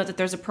I don't know that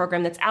there's a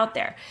program that's out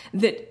there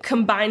that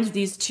combines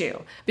these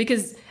two.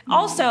 Because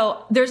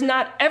also, there's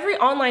not every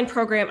online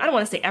program, I don't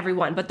want to say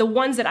everyone, but the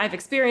ones that I've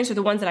experienced or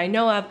the ones that I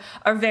know of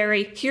are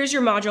very, here's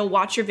your module,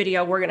 watch your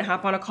video, we're going to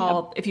hop on a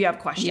call if you have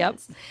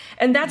questions.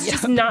 And that's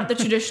just not the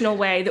traditional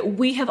way that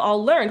we have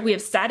all learned. We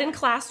have sat in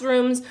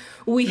classrooms,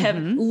 we have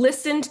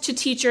listened to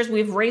teachers,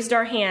 we've raised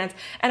our hands.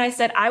 And I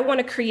said, I want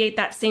to create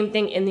that same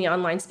thing in the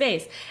online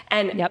space.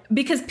 And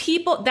because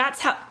people,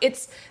 that's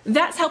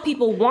how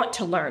people want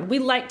to learn. We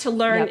like to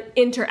learn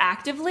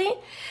interactively.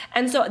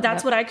 And so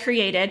that's what I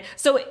created.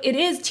 So it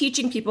is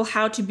teaching people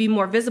how to be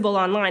more visible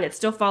online. It's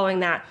still following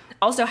that.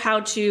 Also how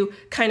to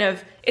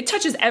it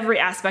touches every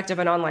aspect of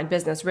an online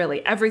business,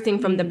 really. Everything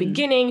from the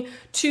beginning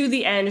to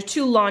the end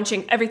to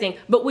launching, everything.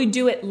 But we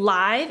do it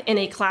live in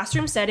a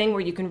classroom setting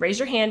where you can raise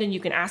your hand and you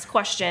can ask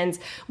questions.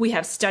 We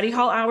have study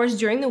hall hours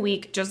during the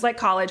week, just like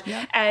college.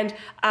 And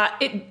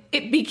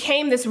it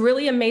became this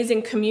really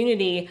amazing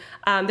community.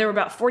 There were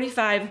about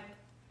 45.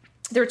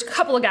 There were a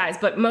couple of guys,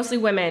 but mostly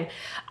women,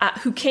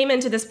 who came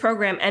into this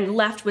program and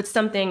left with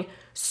something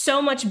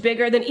so much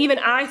bigger than even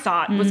I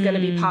thought was going to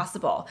be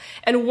possible.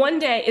 And one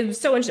day, it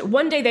was so interesting.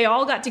 One day they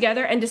all got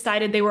together and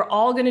decided they were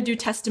all going to do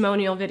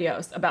testimonial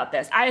videos about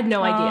this. I had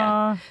no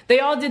idea. They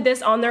all did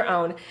this on their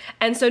own.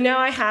 And so now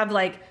I have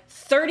like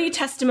 30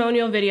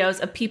 testimonial videos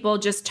of people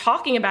just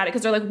talking about it,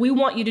 because they're like, we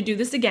want you to do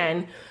this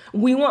again.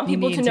 We want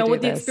people to know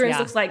what the experience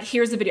looks like.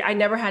 Here's a video. I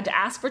never had to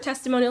ask for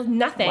testimonials,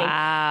 nothing.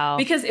 Wow.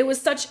 Because it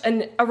was such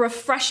a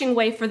refreshing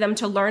way for them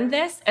to learn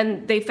this.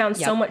 And they found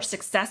so much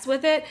success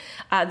with it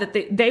that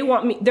they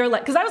want me. They're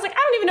like, because I was like, I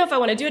don't even know if I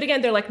want to do it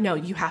again. They're like, no,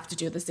 you have to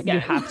do this again.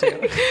 You have to.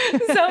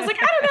 So I was like,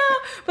 I don't know.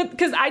 But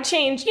because I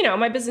change,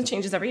 my business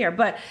changes every year.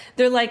 But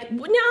they're like,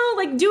 no,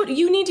 like, do it.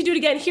 You need to do it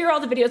again. Here are all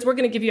the videos. We're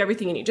going to give you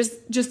everything you need.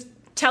 Just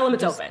tell them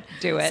it's open.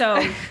 Do it. So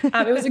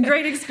it was a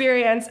great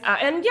experience.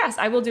 And yes,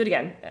 I will do it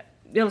again.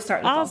 It'll start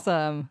in the fall.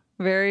 Awesome.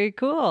 Very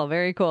cool.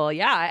 Very cool.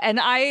 Yeah. And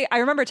I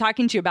remember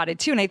talking to you about it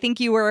too. And I think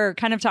you were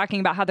kind of talking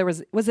about how there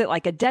was it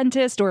like a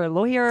dentist or a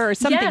lawyer or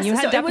something? Yes. You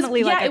had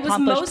definitely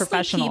accomplished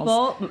professionals.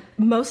 People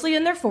mostly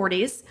in their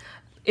 40s.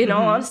 In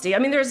all honesty, I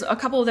mean, there's a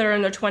couple that are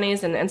in their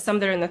 20s and some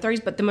that are in their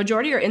 30s, but the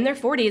majority are in their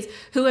 40s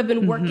who have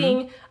been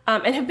working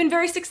and have been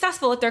very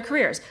successful at their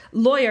careers.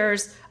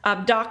 Lawyers,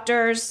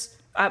 doctors,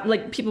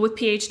 like people with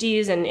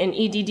PhDs and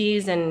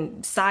EDDs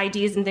and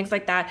PsyDs and things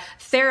like that.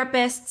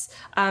 Therapists.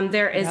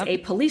 There is a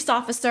police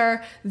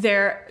officer.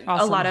 There are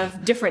a lot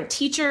of different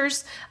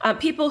teachers.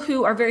 People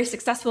who are very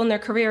successful in their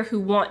career who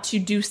want to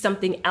do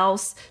something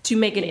else to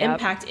make an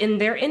impact in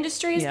their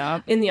industries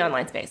in the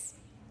online space.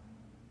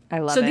 I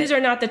love it. So these are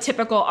not the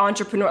typical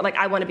entrepreneur, like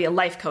I want to be a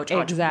life coach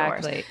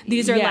entrepreneurs. Exactly.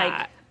 These are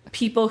like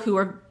people who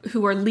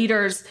are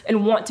leaders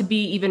and want to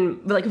be even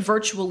like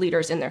virtual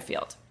leaders in their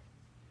field.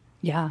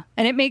 Yeah.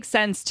 And it makes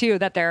sense too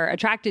that they're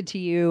attracted to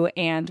you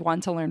and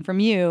want to learn from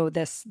you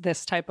this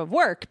type of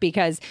work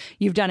because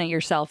you've done it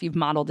yourself, you've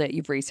modeled it,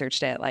 you've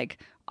researched it. Like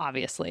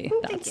obviously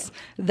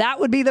that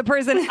would be the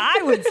person I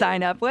would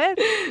sign up with.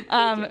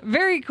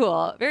 Very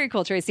cool. Very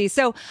cool, Tracy.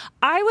 So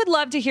I would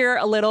love to hear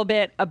a little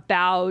bit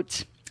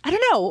about, I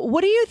don't know,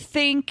 what do you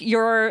think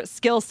your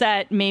skill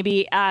set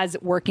maybe as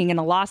working in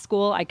a law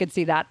school? I could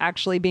see that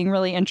actually being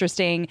really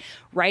interesting,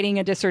 writing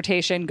a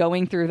dissertation,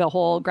 going through the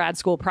whole grad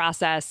school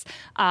process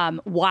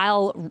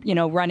while,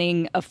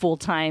 running a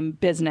full-time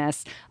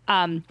business.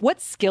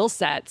 What skill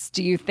sets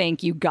do you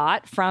think you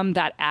got from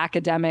that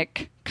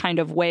academic kind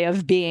of way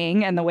of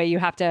being and the way you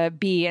have to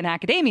be in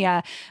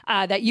academia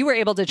that you were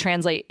able to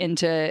translate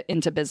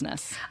into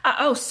business?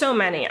 So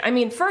many. I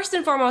mean, first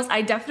and foremost,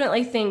 I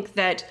definitely think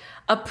that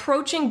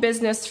approaching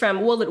business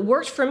from, well, it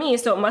worked for me,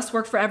 so it must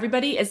work for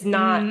everybody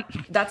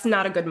that's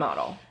not a good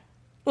model.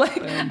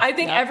 Like, I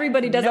think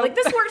everybody does it. Like,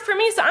 this worked for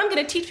me, so I'm going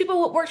to teach people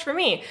what works for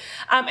me.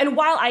 And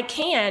while I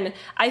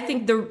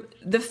think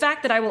the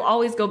fact that I will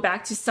always go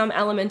back to some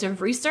element of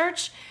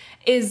research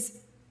is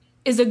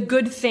a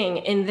good thing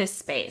in this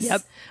space.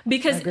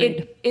 Because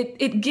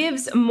it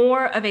gives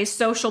more of a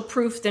social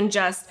proof than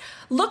just,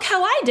 look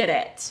how I did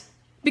it.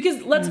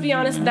 Because let's be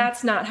honest,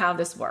 that's not how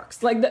this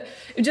works. Like,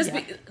 just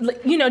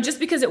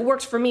because it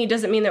works for me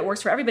doesn't mean that it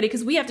works for everybody.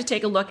 Because we have to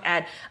take a look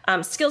at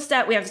skill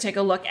set, we have to take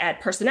a look at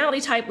personality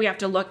type, we have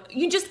to look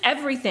just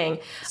everything.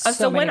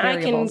 So when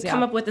I can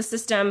come up with a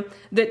system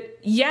that,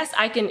 yes,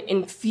 I can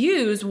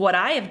infuse what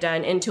I have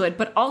done into it,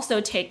 but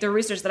also take the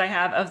research that I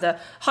have of the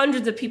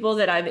hundreds of people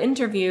that I've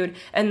interviewed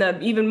and the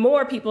even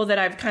more people that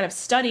I've kind of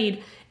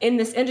studied in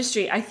this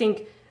industry, I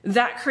think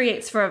that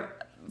creates for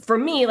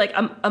me like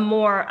a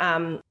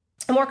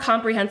more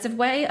comprehensive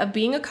way of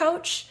being a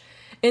coach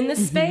in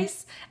this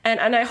space.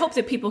 And I hope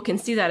that people can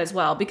see that as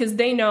well, because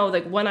they know,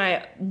 like, when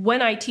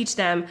I teach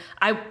them,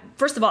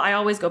 first of all, I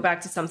always go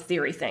back to some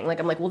theory thing. Like,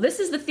 I'm like, well, this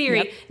is the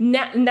theory.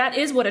 And that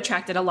is what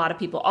attracted a lot of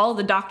people. All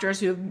the doctors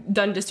who have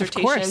done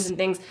dissertations and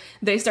things,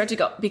 they start to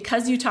go,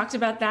 because you talked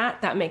about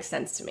that makes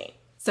sense to me.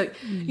 So,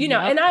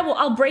 and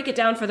I'll break it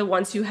down for the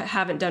ones who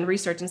haven't done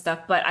research and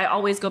stuff, but I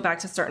always go back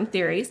to certain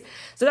theories.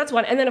 So that's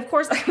one. And then, of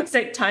course, I would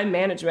say time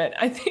management.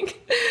 I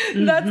think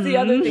that's the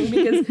other thing,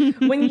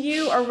 because when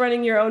you are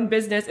running your own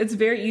business, it's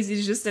very easy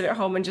to just sit at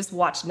home and just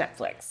watch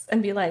Netflix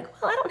and be like,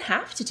 well, I don't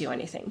have to do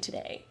anything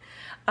today.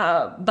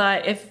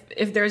 But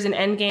if there's an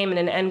end game and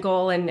an end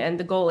goal and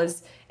the goal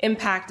is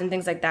impact and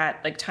things like that,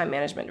 like, time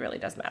management really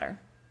does matter.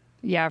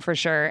 Yeah, for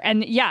sure.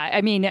 And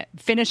I mean,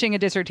 finishing a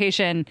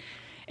dissertation,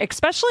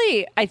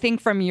 especially, I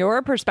think from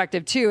your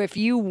perspective too, if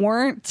you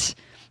weren't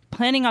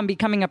planning on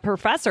becoming a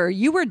professor,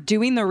 you were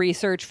doing the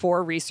research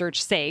for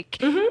research sake,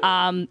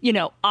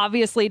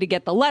 obviously to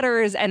get the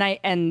letters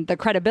and the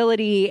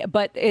credibility,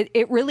 but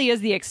it really is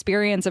the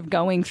experience of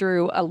going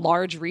through a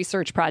large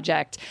research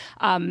project.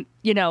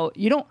 You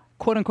don't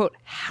quote unquote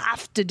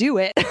have to do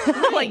it.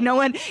 Like, no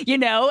one,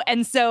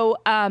 and so,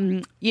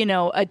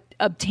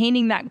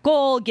 obtaining that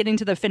goal, getting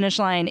to the finish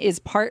line is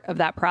part of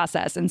that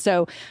process. And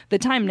so the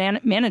time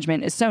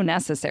management is so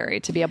necessary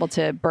to be able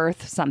to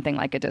birth something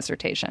like a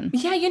dissertation.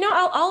 Yeah.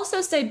 I'll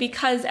also say,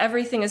 because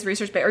everything is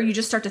research-based, or you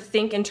just start to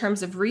think in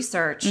terms of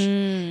research,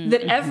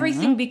 that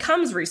everything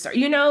becomes research,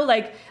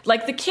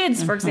 like the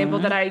kids, for example,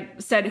 that I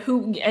said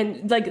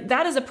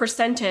that is a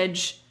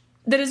percentage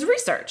that is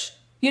research.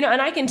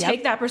 And I can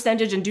take that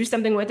percentage and do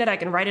something with it. I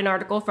can write an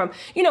article from,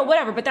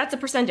 whatever, but that's a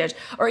percentage.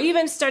 Or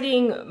even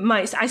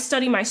I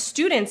study my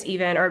students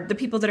even, or the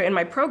people that are in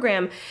my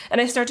program, and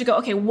I start to go,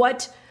 okay,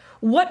 what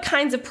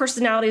kinds of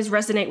personalities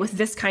resonate with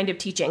this kind of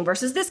teaching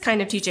versus this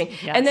kind of teaching?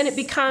 Yes. And then it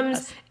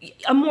becomes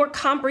a more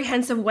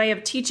comprehensive way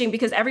of teaching,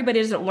 because everybody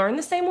doesn't learn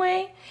the same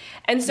way.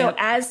 And so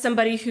as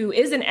somebody who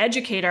is an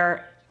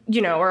educator,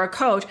 or a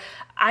coach,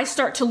 I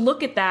start to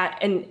look at that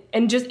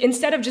and just,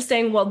 instead of just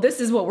saying, well, this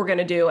is what we're going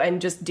to do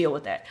and just deal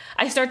with it,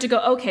 I start to go,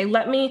 okay,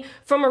 let me,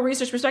 from a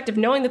research perspective,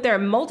 knowing that there are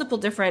multiple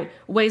different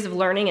ways of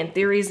learning and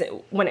theories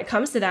when it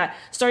comes to that,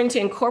 starting to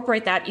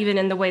incorporate that even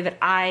in the way that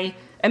I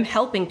am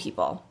helping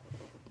people.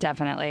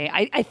 Definitely.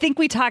 I think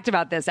we talked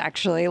about this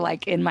actually,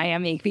 like in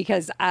Miami,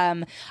 because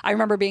I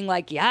remember being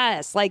like,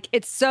 yes, like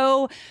it's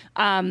so,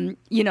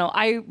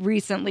 I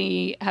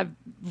recently have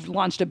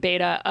launched a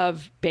beta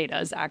of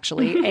betas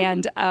actually.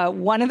 And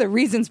one of the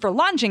reasons for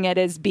launching it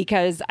is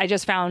because I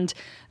just found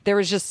there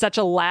was just such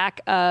a lack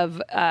of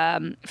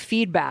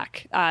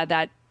feedback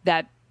that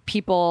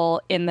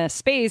people in the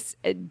space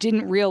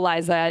didn't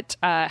realize that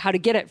how to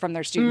get it from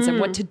their students and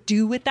what to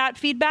do with that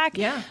feedback.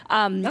 Yeah,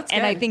 that's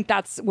and I think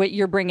that's what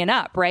you're bringing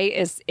up, right?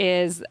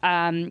 Is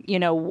how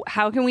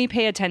can we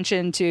pay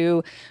attention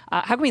to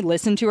how can we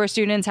listen to our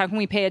students? How can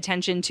we pay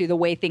attention to the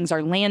way things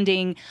are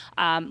landing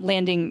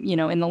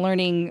in the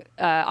learning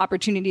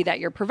opportunity that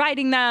you're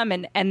providing them,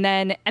 and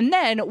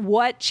then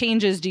what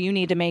changes do you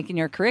need to make in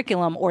your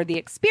curriculum or the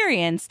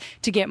experience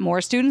to get more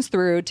students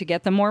through, to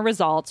get them more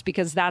results?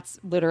 Because that's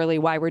literally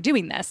why we're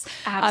doing this.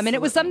 And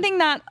it was something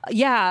that,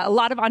 a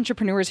lot of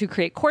entrepreneurs who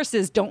create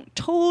courses don't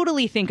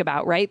totally think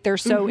about, right? They're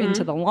so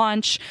into the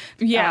launch,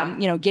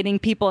 getting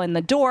people in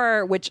the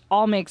door, which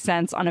all makes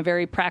sense on a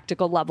very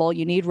practical level.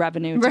 You need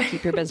revenue to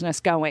keep your business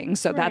going.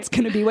 So that's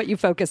going to be what you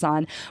focus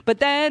on. But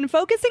then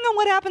focusing on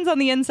what happens on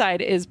the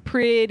inside is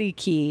pretty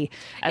key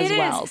as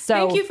well. So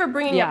thank you for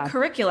bringing up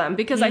curriculum,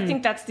 because I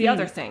think that's the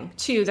other thing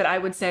too that I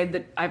would say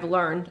that I've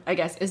learned, I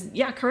guess, is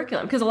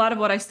curriculum. Because a lot of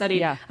what I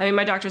studied, I mean,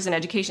 my doctor's in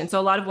education, so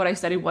a lot of what I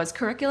studied was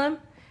curriculum.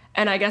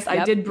 And I guess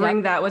I did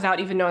bring that without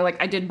even knowing,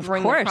 like I did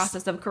bring the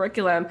process of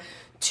curriculum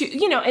to,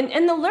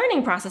 and the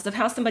learning process of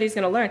how somebody's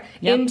going to learn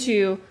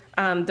into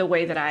the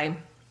way that I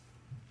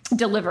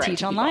deliver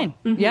Teach online.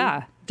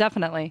 Yeah,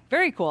 definitely.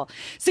 Very cool.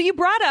 So you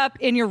brought up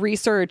in your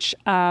research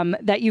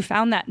that you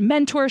found that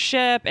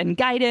mentorship and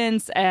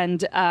guidance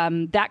and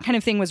that kind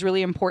of thing was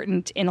really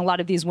important in a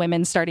lot of these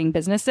women starting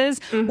businesses.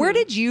 Where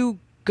did you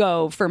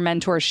go for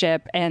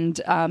mentorship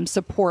and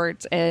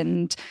support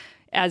and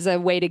as a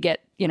way to get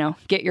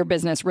your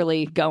business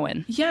really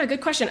going? Yeah,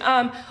 good question.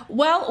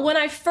 Well, when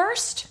I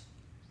first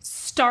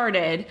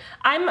started,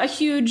 I'm a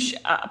huge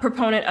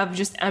proponent of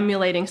just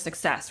emulating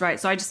success, right?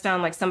 So I just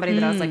found like somebody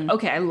that I was like,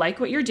 okay, I like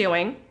what you're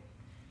doing.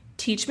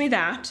 Teach me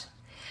that.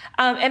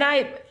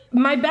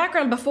 My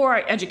background before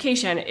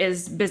education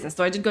is business.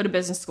 So I did go to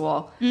business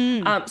school.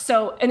 And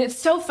it's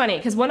so funny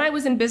because when I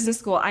was in business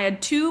school, I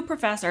had two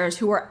professors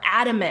who were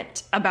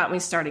adamant about me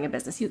starting a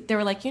business. They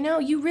were like,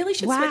 you really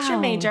should switch your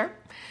major.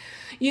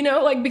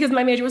 Because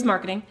my major was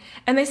marketing.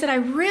 And they said, I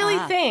really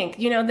think,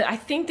 that I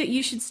think that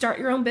you should start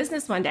your own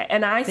business one day.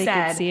 And I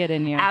said, could see it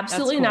in you.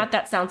 Absolutely not.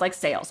 That sounds like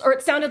sales. Or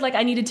it sounded like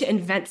I needed to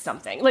invent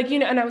something.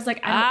 And I was like,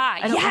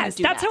 I don't want to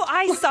do that's that. how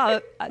I saw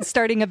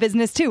starting a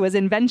business too, was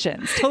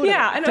inventions. Totally.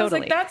 Yeah. And I was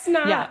like, that's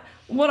not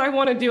what I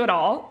want to do at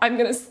all. I'm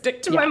going to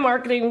stick to my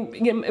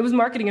marketing. It was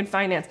marketing and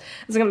finance.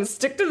 I was going to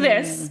stick to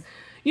this,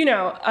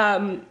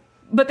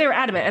 but they were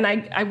adamant, and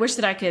I wish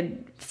that I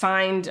could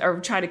find or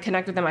try to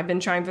connect with them. I've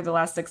been trying for the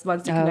last 6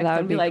 months to connect with them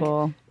and be like,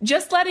 cool.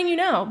 Just letting you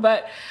know.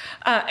 But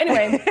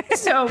anyway,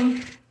 so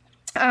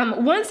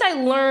once I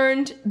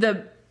learned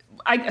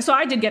so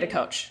I did get a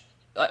coach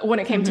when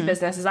it came to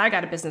business. I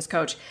got a business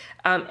coach,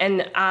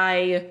 and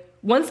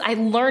once I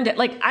learned it,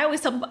 like I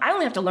always tell, I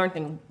only have to learn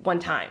things one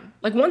time.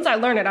 Like once I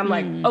learn it, I'm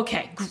like,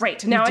 okay,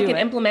 great. Now I can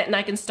implement and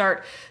I can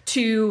start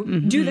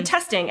to do the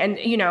testing. And,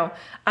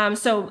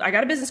 so I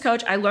got a business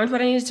coach. I learned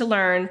what I needed to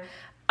learn.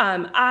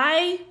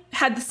 I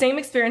had the same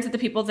experience that the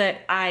people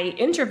that I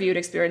interviewed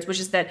experienced, which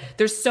is that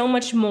there's so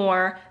much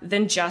more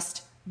than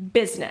just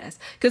business.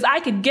 Because I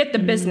could get the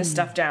business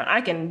stuff down. I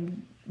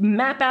can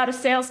map out a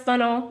sales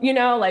funnel,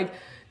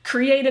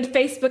 create a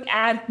Facebook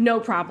ad,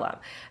 no problem.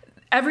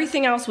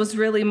 Everything else was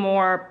really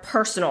more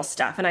personal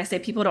stuff. And I say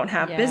people don't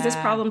have business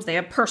problems. They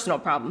have personal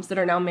problems that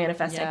are now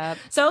manifesting.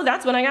 So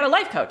that's when I got a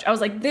life coach. I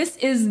was like, this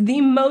is the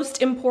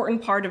most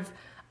important part of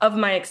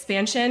my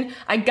expansion.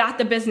 I got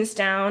the business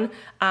down,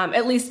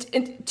 at least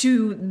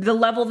to the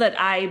level that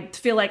I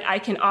feel like I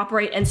can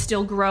operate and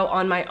still grow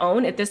on my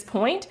own at this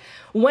point.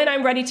 When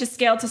I'm ready to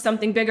scale to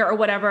something bigger or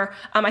whatever,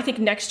 I think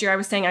next year I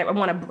was saying I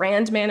want a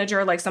brand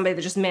manager, like somebody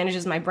that just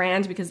manages my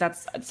brand, because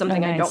that's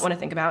something I don't want to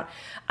think about.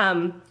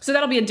 So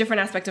that'll be a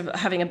different aspect of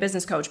having a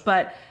business coach.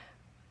 But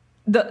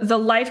the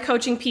life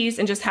coaching piece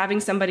and just having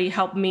somebody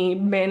help me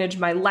manage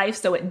my life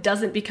so it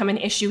doesn't become an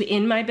issue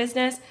in my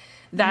business,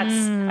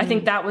 I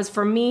think that was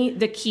for me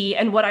the key.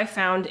 And what I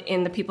found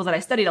in the people that I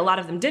studied, a lot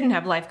of them didn't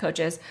have life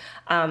coaches,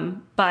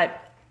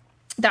 but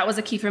that was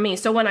a key for me.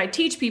 So when I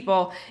teach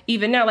people,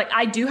 even now, like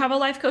I do have a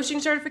life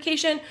coaching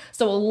certification.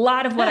 So a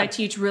lot of what I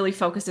teach really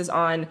focuses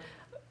on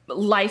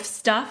life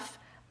stuff,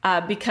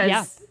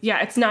 because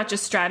it's not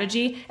just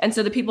strategy. And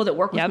so the people that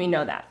work with me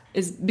know that,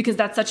 is because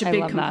that's such a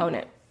big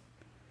component.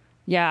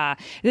 Yeah,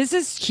 this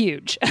is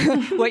huge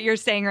what you're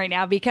saying right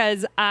now,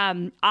 because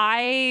what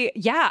I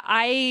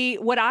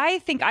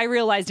think I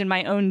realized in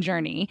my own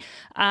journey,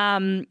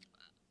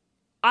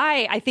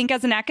 I think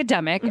as an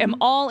academic am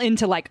all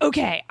into like,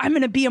 okay, I'm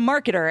going to be a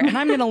marketer and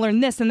I'm going to learn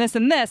this and this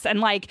and this. And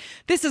like,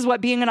 this is what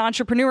being an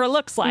entrepreneur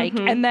looks like.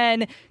 And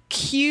then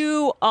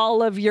cue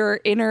all of your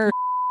inner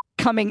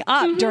coming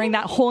up during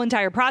that whole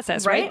entire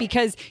process, right?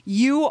 Because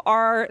you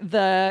are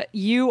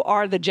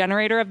the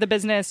generator of the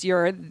business.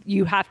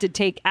 You have to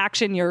take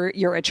action.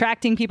 You're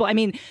attracting people. I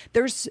mean,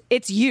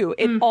 it's you.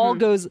 It all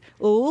goes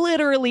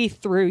literally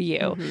through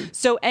you.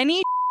 So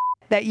any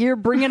that you're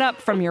bringing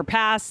up from your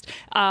past,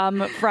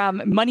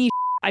 from money,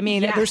 I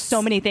mean, there's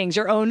so many things,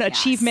 your own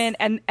achievement.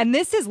 And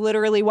this is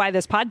literally why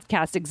this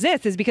podcast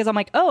exists, is because I'm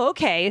like, oh,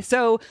 okay.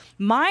 So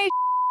my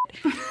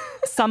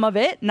some of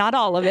it, not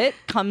all of it,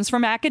 comes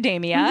from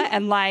academia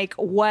and like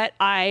what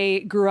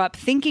I grew up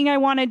thinking I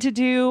wanted to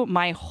do.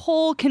 My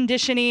whole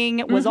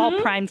conditioning was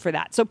all primed for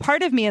that. So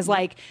part of me is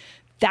like,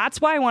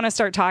 that's why I want to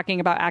start talking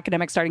about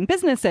academics starting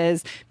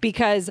businesses,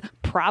 because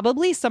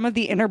probably some of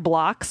the inner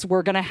blocks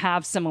we're going to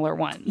have similar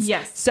ones.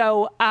 Yes.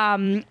 So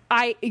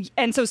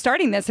so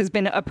starting this has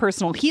been a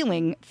personal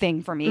healing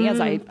thing for me as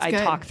I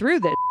talk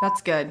through this.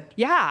 That's good.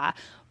 Yeah.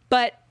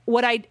 But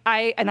what I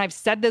and I've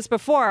said this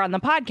before on the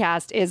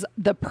podcast, is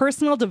the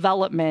personal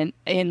development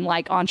in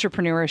like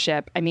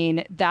entrepreneurship. I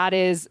mean, that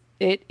is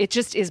it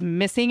just is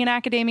missing in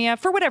academia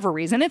for whatever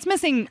reason. It's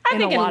missing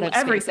in a lot of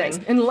everything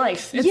spaces. in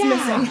life. It's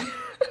missing.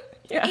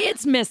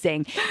 It's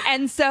missing.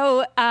 And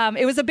so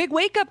it was a big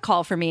wake up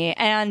call for me.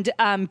 And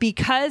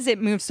because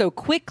it moves so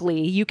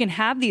quickly, you can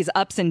have these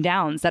ups and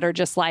downs that are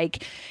just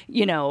like,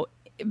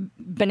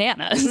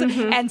 bananas.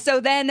 And so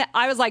then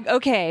I was like,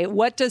 okay,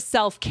 what does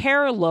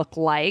self-care look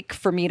like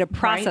for me to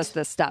process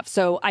this stuff?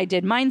 So I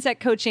did mindset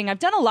coaching. I've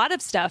done a lot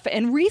of stuff.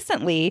 And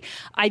recently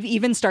I've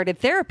even started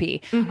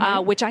therapy,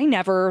 which I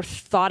never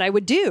thought I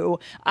would do.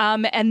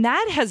 And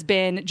that has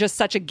been just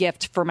such a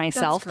gift for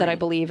myself that I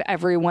believe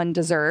everyone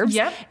deserves.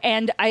 Yep.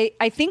 And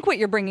I think what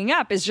you're bringing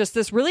up is just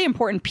this really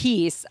important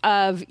piece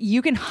of,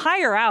 you can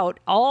hire out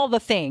all the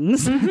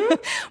things,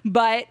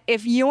 but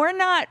if you're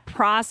not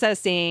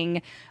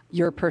processing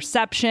your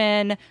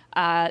perception,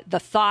 the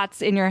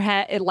thoughts in your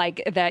head,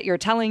 like that you're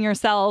telling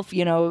yourself,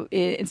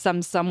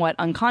 somewhat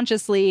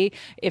unconsciously,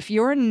 if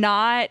you're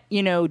not,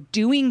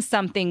 doing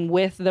something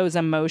with those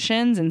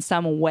emotions in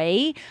some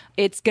way,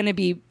 it's going to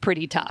be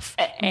pretty tough.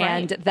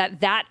 And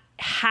that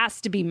has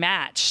to be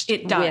matched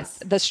with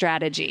the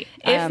strategy.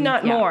 If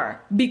not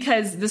more,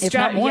 because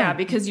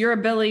because your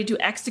ability to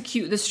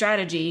execute the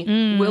strategy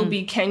will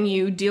be, can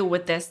you deal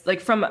with this, like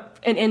from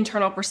an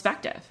internal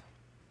perspective?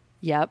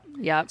 Yep.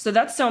 So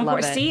that's so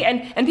important. See,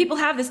 and people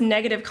have this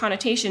negative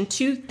connotation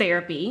to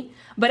therapy,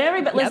 but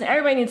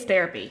everybody needs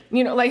therapy.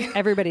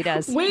 Everybody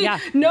does.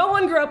 No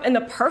one grew up in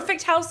the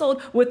perfect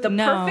household with the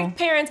perfect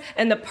parents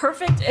and the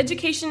perfect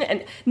education,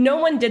 and no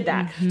one did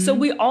that. So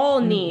we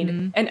all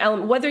need an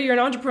element, whether you're an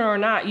entrepreneur or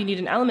not, you need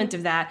an element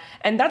of that.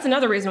 And that's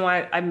another reason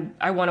why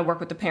I want to work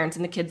with the parents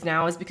and the kids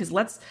now, is because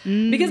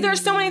because there are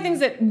so many things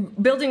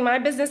that building my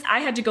business,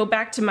 I had to go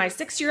back to my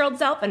 6-year-old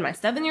self and my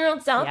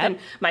 7-year-old self and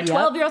my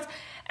 12-year-olds.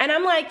 And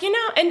I'm like, and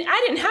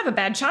I didn't have a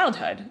bad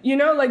childhood,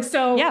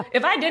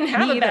 if I didn't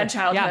have a bad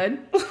childhood,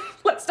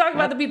 let's talk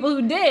about the people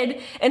who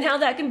did and how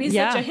that can be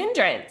such a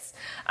hindrance.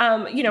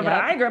 But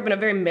I grew up in a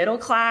very middle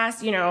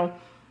class,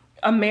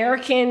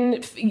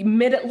 American,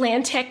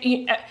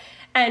 mid-Atlantic,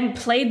 and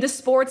played the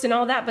sports and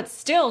all that, but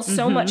still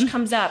so much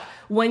comes up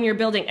when you're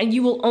building, and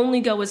you will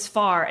only go as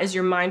far as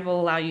your mind will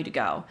allow you to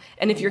go.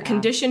 And if you're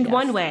conditioned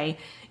one way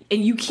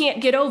and you can't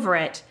get over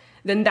it,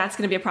 then that's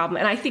going to be a problem.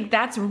 And I think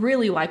that's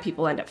really why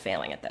people end up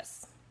failing at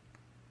this.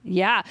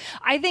 Yeah,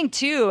 I think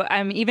too,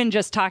 even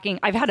just talking,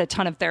 I've had a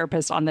ton of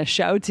therapists on this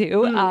show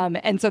too.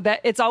 And so that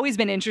it's always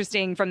been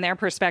interesting from their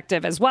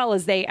perspective, as well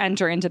as they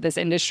enter into this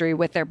industry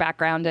with their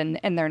background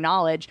and their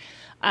knowledge.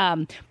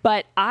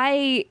 But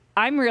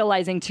I'm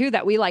realizing too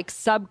that we like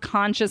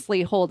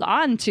subconsciously hold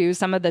on to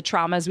some of the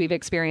traumas we've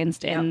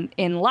experienced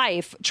in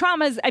life.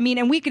 Traumas,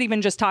 and we could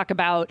even just talk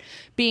about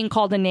being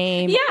called a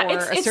name or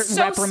a certain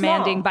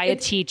reprimanding by a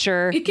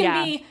teacher. It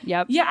can be.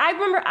 Yep. Yeah, I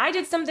remember I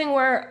did something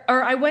or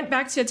I went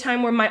back to a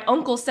time where my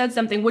uncle said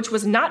something which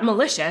was not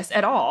malicious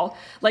at all.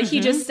 Like he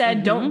just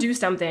said, don't do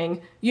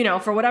something,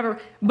 for whatever.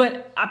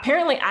 But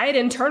apparently I had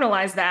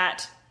internalized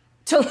that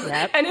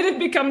and it had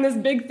become this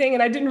big thing,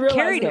 and I didn't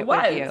realize it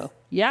was. With you.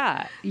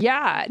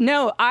 Yeah.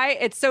 No,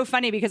 it's so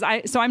funny because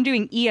I'm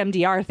doing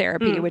EMDR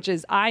therapy, which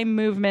is eye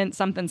movement,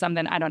 something.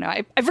 I don't know.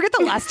 I forget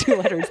the last 2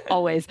 letters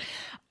always.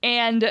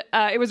 And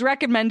it was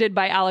recommended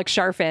by Alex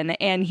Sharfin,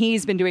 and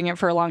he's been doing it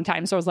for a long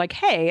time. So I was like,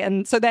 hey.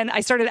 And so then I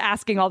started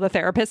asking all the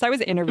therapists I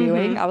was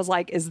interviewing. I was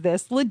like, is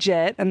this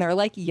legit? And they're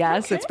like,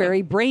 yes, it's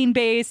very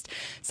brain-based,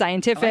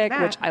 scientific,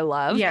 which I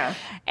love. Yeah.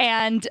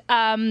 And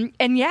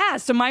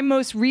so my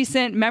most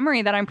recent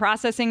memory that I'm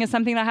processing is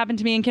something that happened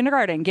to me in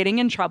kindergarten, getting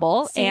in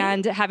trouble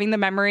and having the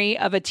memory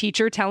of a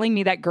teacher telling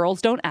me that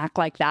girls don't act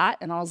like that.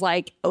 And I was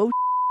like, oh,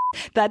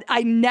 that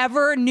I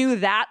never knew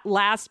that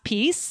last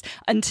piece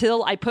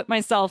until I put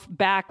myself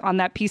back on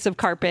that piece of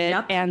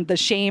carpet and the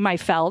shame I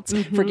felt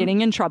for getting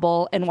in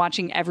trouble and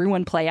watching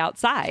everyone play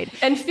outside.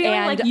 And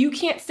feeling like you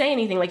can't say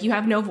anything, like you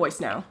have no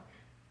voice now.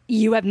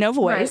 you have no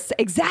voice.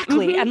 Right.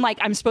 Exactly. And like,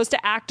 I'm supposed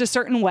to act a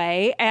certain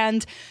way.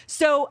 And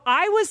so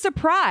I was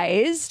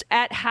surprised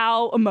at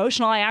how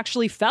emotional I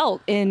actually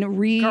felt in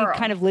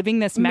kind of living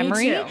this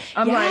memory. Me too.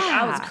 I'm like,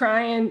 I was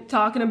crying,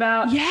 talking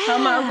about how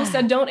my uncle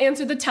said, don't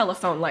answer the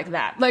telephone like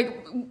that.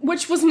 Like,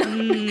 which was not,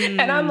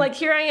 and I'm like,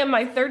 here I am,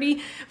 my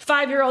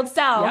 35-year-old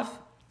self,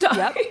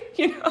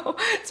 talking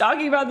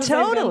about this.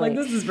 Totally. Like,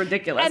 this is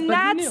ridiculous. And but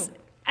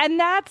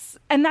that's,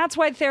 And that's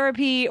why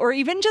therapy, or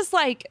even just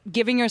like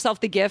giving yourself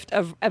the gift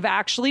of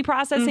actually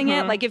processing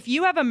it. Like if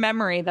you have a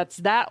memory that's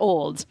that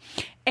old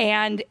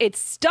and it's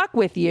stuck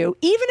with you,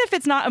 even if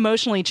it's not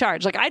emotionally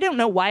charged, like I don't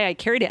know why I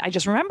carried it. I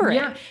just remember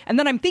it. And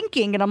then I'm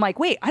thinking and I'm like,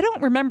 wait, I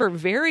don't remember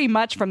very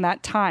much from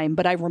that time,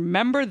 but I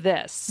remember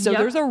this. So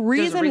there's a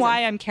reason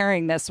why I'm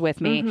carrying this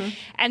with me.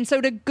 And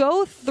so to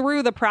go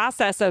through the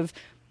process of,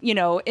 in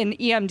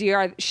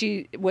EMDR,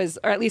 she was,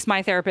 or at least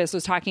my therapist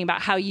was talking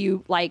about how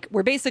you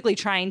we're basically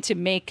trying to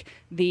make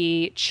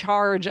the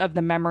charge of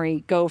the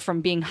memory go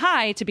from being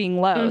high to being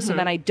low. So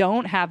then I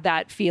don't have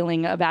that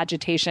feeling of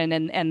agitation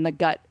and the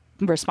gut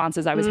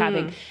responses I was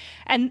having.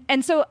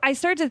 And so I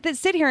started to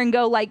sit here and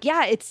go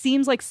it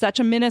seems like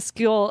such a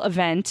minuscule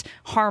event,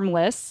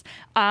 harmless,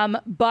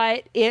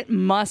 but it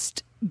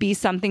must be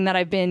something that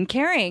I've been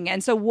carrying.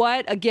 And so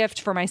what a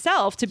gift for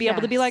myself to be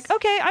able to be like,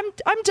 okay,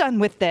 I'm done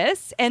with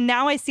this. And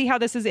now I see how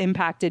this has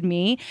impacted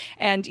me.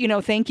 And,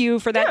 thank you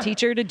for that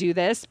teacher to do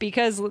this,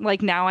 because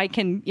now I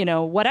can,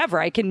 whatever,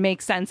 I can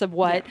make sense of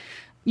what,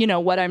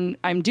 what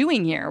I'm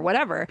doing here,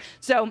 whatever.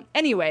 So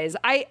anyways,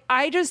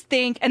 I just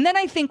think, and then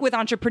I think with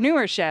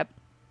entrepreneurship,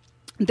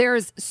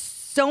 there's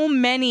so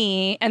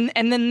many, and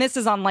then this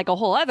is on a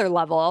whole other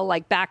level,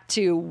 back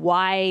to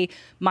why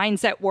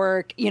mindset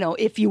work,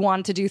 if you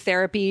want to do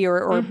therapy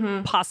or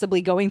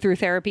possibly going through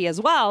therapy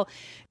as well.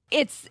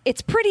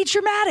 It's pretty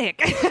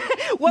traumatic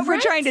what we're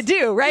trying to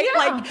do, right?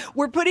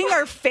 We're putting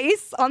our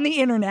face on the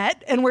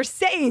internet and we're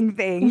saying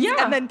things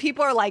and then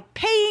people are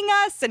paying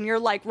us and you're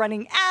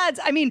running ads.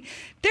 I mean,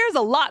 there's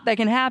a lot that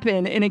can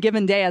happen in a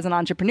given day as an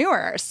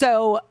entrepreneur.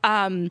 So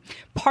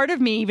part of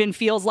me even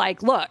feels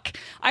look,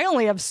 I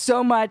only have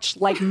so much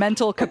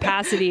mental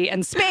capacity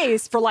and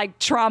space for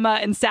trauma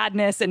and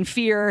sadness and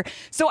fear.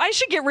 So I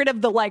should get rid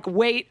of the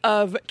weight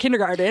of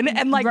kindergarten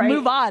and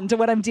move on to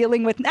what I'm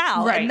dealing with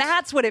now. And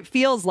that's what it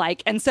feels like.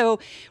 And so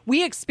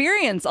we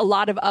experience a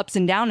lot of ups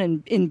and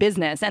downs in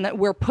business, and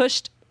we're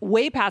pushed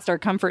way past our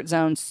comfort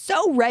zone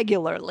so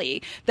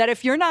regularly that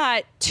if you're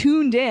not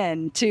tuned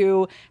in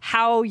to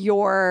how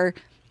you're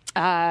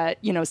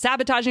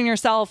sabotaging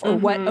yourself or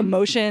what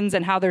emotions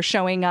and how they're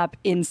showing up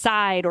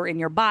inside or in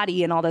your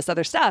body and all this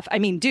other stuff, I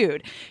mean,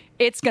 dude,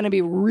 it's going to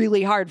be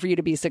really hard for you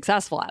to be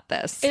successful at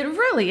this. It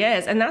really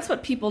is. And that's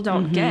what people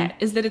don't get,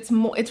 is that it's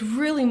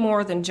really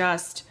more than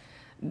just,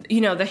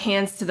 the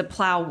hands to the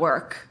plow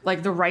work,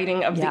 the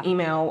writing of the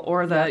email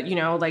or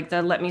the,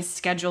 the let me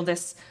schedule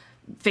this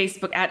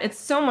Facebook ad. It's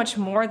so much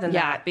more than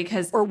that,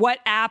 because or what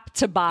app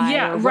to buy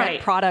or what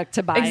product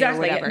to buy or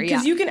whatever.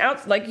 Because you can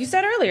like you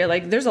said earlier,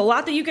 there's a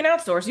lot that you can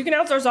outsource. You can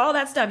outsource all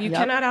that stuff. You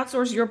cannot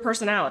outsource your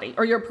personality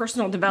or your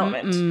personal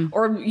development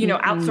or,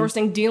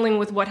 outsourcing dealing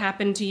with what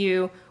happened to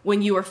you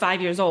when you were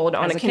 5 years old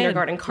on a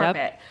kindergarten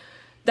carpet.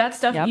 That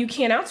stuff, you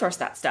can't outsource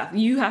that stuff.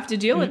 You have to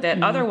deal with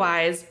it.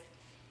 Otherwise,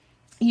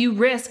 you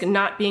risk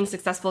not being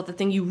successful at the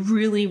thing you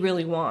really,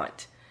 really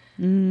want.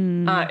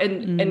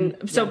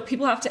 So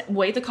people have to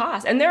weigh the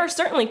cost. And there are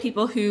certainly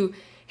people who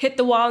hit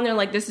the wall and they're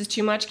like, this is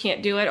too much,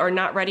 can't do it, or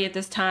not ready at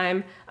this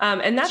time.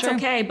 And that's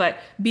okay. But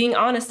being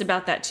honest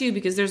about that too,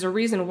 because there's a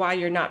reason why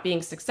you're not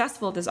being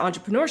successful at this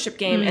entrepreneurship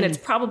game. And it's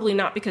probably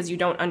not because you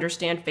don't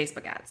understand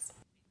Facebook ads.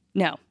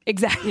 No,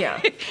 exactly.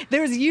 Yeah.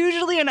 There's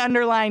usually an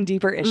underlying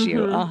deeper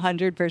issue,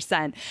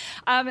 100%.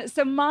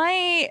 So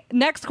my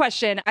next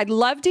question, I'd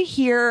love to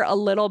hear a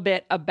little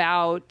bit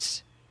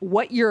about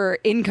what your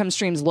income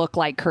streams look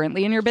like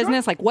currently in your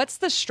business. What's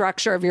the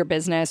structure of your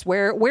business?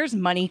 Where's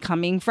money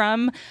coming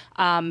from?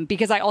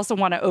 Because I also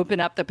want to open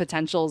up the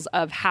potentials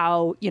of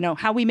how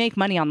we make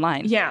money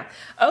online. Yeah.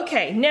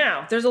 Okay.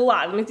 Now there's a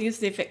lot. Let me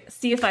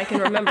see if I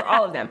can remember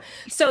all of them.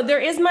 So there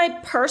is my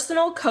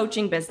personal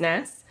coaching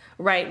business,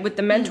 right, with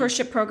the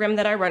mentorship program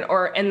that I run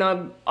and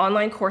the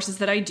online courses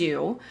that I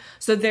do.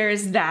 So there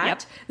is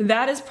that.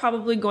 That is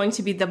probably going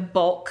to be the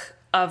bulk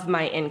of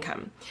my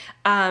income.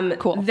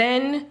 Cool.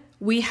 Then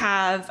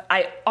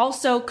I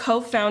also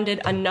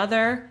co-founded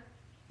another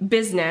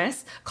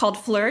business called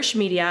Flourish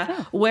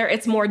Media, where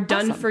it's more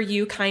done for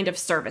you kind of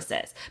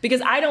services,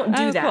 because I don't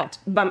do that.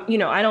 Cool. But,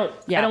 I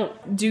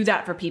don't do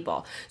that for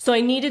people. So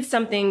I needed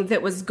something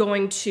that was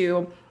going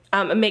to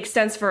make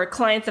sense for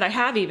clients that I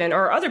have even,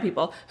 or other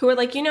people who are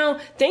like,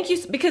 thank you.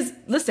 Because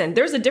listen,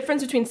 there's a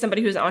difference between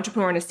somebody who's an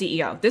entrepreneur and a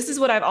CEO. This is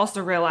what I've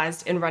also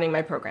realized in running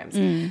my programs.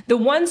 The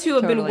ones who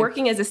have been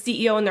working as a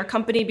CEO in their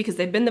company because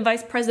they've been the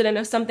vice president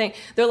of something,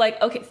 they're like,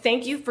 okay,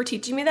 thank you for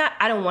teaching me that.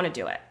 I don't want to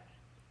do it.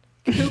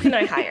 Who can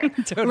I hire?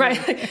 Right?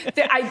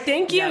 I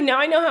thank you. Now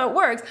I know how it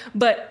works,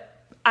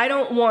 but I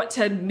don't want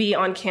to be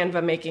on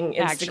Canva making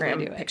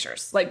Instagram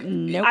pictures.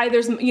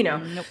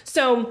 Nope.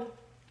 So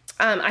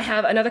I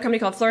have another company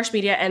called Flourish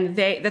Media, and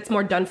that's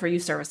more done for you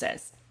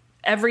services.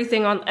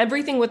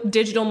 Everything with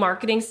digital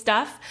marketing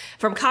stuff,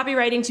 from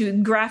copywriting to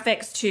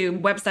graphics to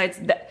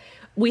websites, that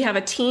we have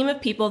a team of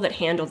people that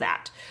handle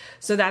that.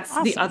 So that's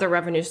awesome. The other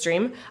revenue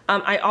stream.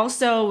 I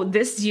also,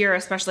 this year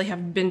especially,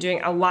 have been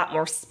doing a lot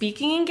more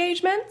speaking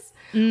engagements,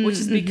 which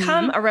has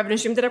become a revenue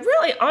stream that I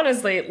really,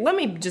 honestly, let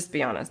me just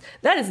be honest,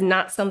 that is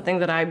not something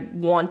that I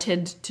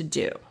wanted to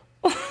do.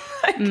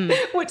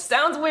 Which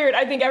sounds weird.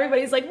 I think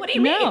everybody's like, what do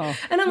you mean?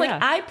 And I'm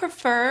like, I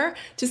prefer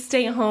to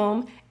stay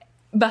home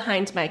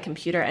behind my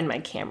computer and my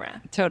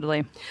camera.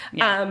 Totally.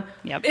 Yeah.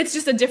 It's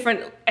just a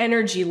different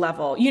energy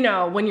level,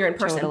 when you're in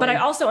person. Totally. But I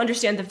also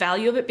understand the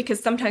value of it,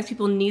 because sometimes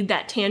people need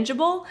that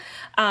tangible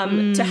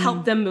to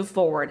help them move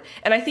forward.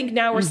 And I think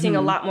now we're seeing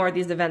a lot more of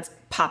these events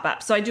pop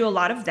up. So I do a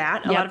lot of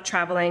that, a lot of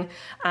traveling.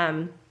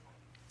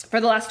 For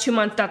the last 2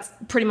 months, that's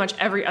pretty much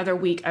every other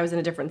week I was in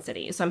a different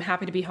city. So I'm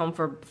happy to be home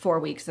for 4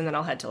 weeks, and then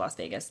I'll head to Las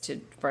Vegas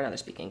for another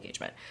speaking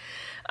engagement.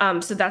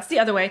 So that's the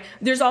other way.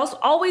 There's also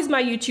always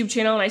my YouTube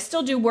channel, and I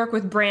still do work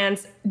with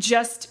brands,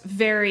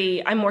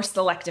 I'm more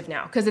selective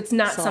now, because it's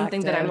not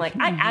something that I'm like,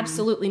 I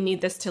absolutely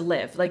need this to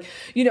live. Like,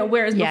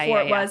 whereas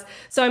before it was.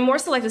 So I'm more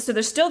selective. So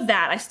there's still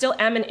that. I still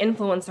am an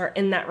influencer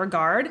in that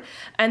regard.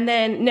 And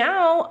then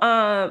now,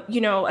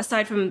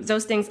 aside from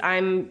those things,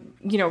 I'm,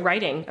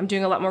 writing. I'm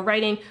doing a lot more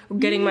writing. We're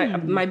getting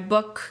my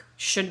book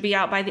should be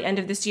out by the end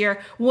of this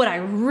year. What I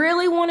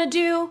really want to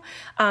do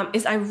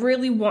is I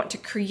really want to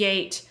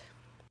create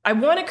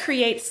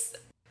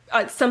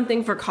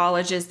something for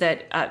colleges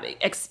that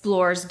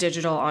explores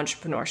digital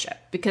entrepreneurship,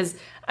 because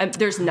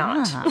there's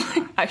not,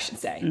 I should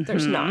say,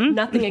 there's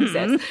nothing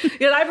exists.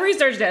 I've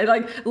researched it.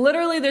 Like,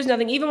 literally, there's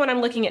nothing. Even when I'm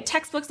looking at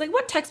textbooks, like,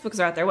 what textbooks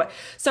are out there?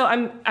 So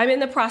I'm in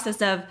the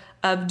process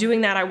of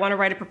doing that. I want to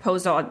write a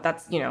proposal.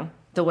 That's,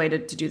 the way to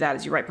do that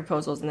is you write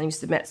proposals and then you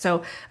submit.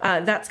 So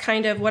that's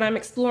kind of what I'm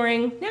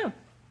exploring now.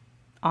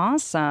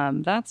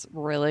 Awesome. That's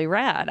really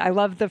rad. I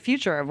love the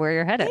future of where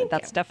you're headed.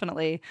 That's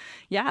definitely,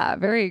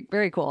 very,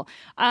 very cool.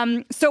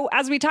 So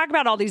as we talk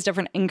about all these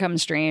different income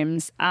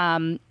streams,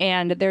 and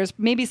there's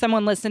maybe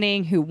someone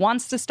listening who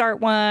wants to start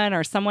one,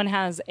 or someone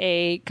has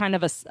a kind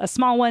of a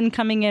small one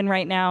coming in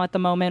right now at the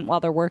moment while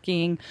they're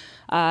working,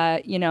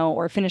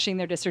 or finishing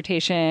their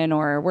dissertation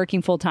or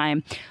working full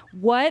time.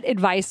 What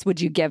advice would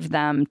you give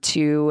them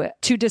to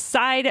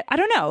decide, I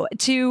don't know,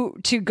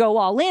 to go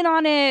all in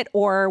on it?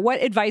 Or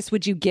what advice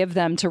would you give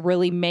them to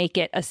really make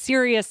it a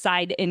serious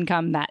side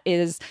income that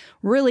is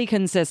really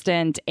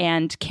consistent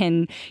and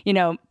can,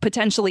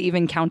 potentially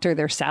even counter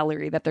their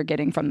salary that they're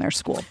getting from their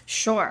school?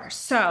 Sure.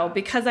 So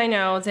because I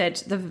know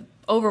that the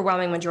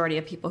overwhelming majority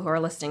of people who are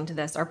listening to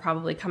this are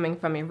probably coming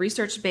from a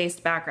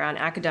research-based background,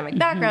 academic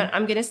background,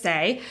 I'm going to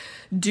say,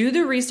 do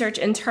the research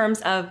in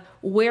terms of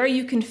where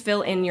you can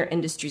fill in your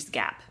industry's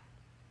gap.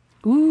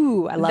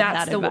 Ooh, I love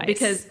that advice.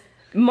 Because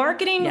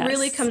marketing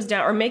really comes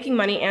down, or making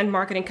money and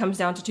marketing comes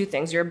down to two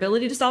things: your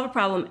ability to solve a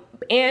problem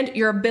and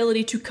your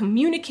ability to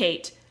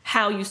communicate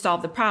how you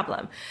solve the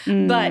problem.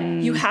 But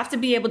you have to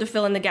be able to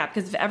fill in the gap,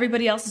 because if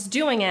everybody else is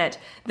doing it,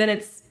 then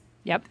it's,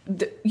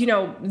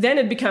 then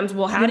it becomes,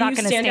 well, how do you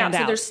stand out?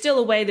 So there's still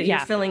a way that you're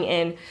filling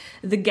in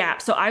the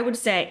gap. So I would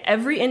say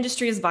every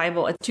industry is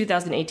viable at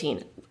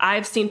 2018.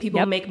 I've seen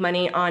people make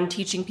money on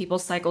teaching people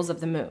cycles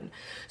of the moon.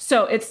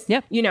 So it's,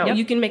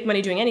 you can make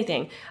money doing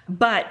anything,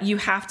 but you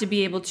have to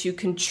be able to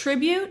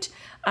contribute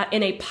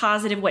in a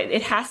positive way.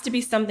 It has to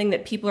be something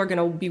that people are going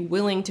to be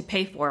willing to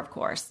pay for, of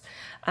course.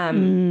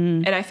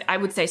 And I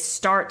would say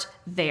start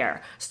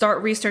there.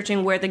 Start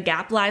researching where the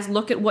gap lies.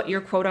 Look at what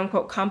your quote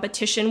unquote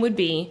competition would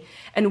be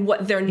and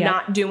what they're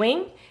not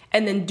doing.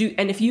 And then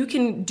and if you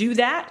can do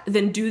that,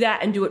 then do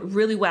that and do it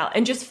really well.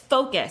 And just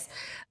focus.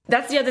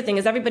 That's the other thing,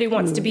 is everybody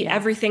wants to be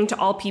everything to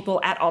all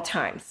people at all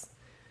times.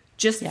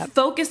 Just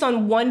focus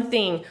on one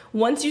thing.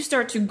 Once you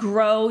start to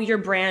grow your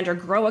brand, or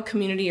grow a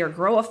community, or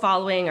grow a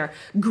following, or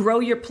grow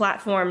your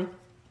platform,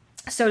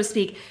 so to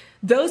speak,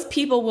 those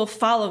people will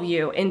follow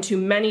you into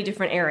many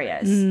different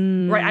areas,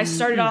 right? I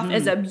started off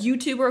as a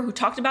YouTuber who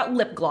talked about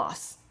lip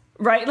gloss,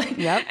 right?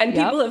 And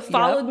people have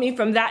followed me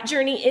from that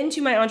journey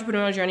into my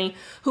entrepreneurial journey,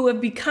 who have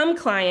become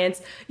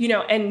clients,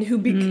 and who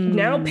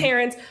now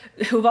parents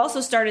who've also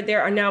started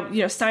there are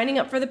now, signing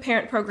up for the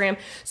parent program.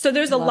 So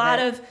there's a lot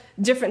of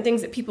different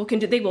things that people can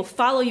do. They will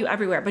follow you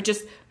everywhere, but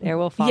just they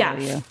will follow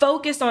you.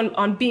 Focus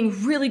on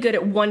being really good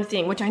at one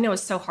thing, which I know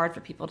is so hard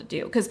for people to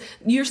do, because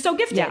you're so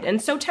gifted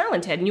and so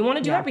talented, and you want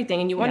to do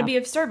everything, and you want to be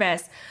of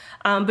service.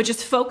 But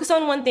just focus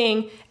on one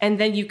thing, and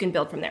then you can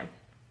build from there.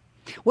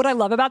 What I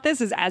love about this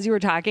is, as you were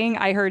talking,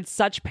 I heard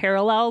such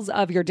parallels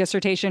of your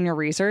dissertation, your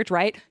research,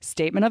 right?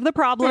 Statement of the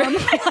problem.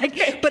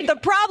 But the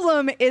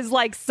problem is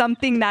like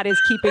something that is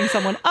keeping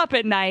someone up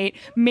at night.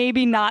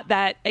 Maybe not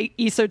that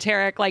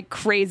esoteric, like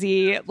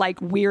crazy,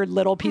 like weird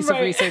little piece of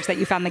research that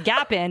you found the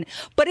gap in,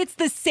 but it's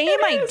the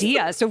same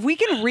idea. So if we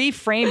can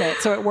reframe it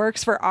so it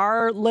works for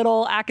our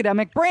little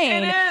academic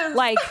brain,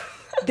 like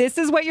This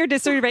is what your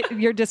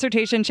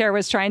dissertation chair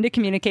was trying to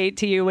communicate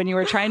to you when you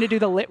were trying to do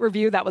the lit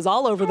review that was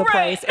all over the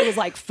place. It was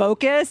like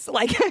focus,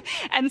 like,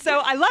 and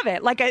so I love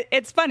it. Like,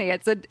 it's funny.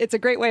 It's a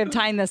great way of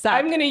tying this up.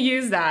 I'm going to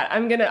use that.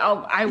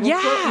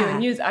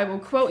 I will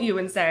quote you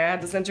and say I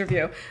had this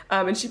interview,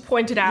 and she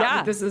pointed out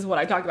that this is what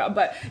I talked about.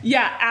 But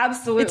yeah,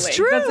 absolutely, it's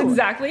true. That's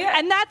exactly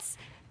it.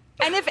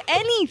 And if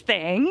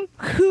anything,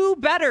 who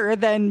better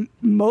than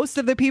most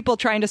of the people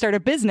trying to start a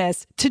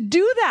business to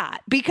do that?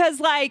 Because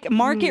like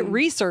market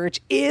research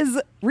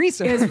is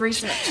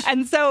research.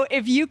 And so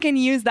if you can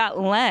use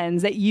that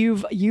lens that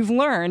you've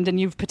learned and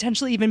you've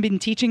potentially even been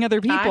teaching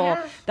other people,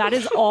 that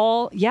is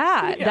all,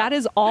 that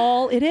is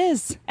all it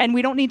is. And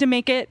we don't need to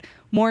make it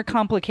more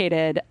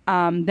complicated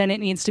than it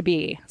needs to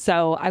be.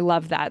 So I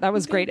love that. That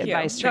was great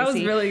advice, Tracy. That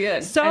was really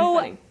good. So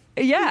and funny.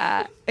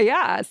 Yeah.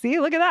 See,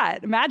 look at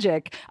that.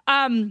 Magic.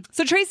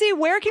 So Tracy,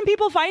 where can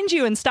people find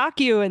you and stalk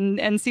you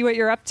and see what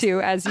you're up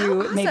to as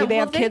you, maybe they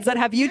have kids that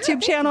have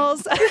YouTube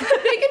channels? They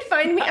can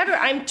find me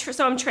everywhere. I'm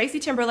Tracy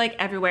Timberlake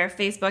everywhere.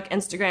 Facebook,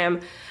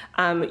 Instagram,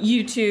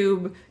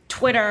 YouTube,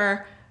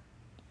 Twitter,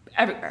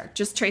 everywhere.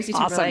 Just Tracy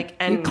Timberlake. Awesome.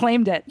 And you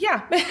claimed it.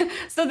 Yeah.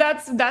 So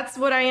that's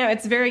what I am.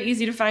 It's very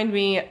easy to find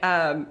me.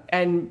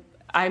 And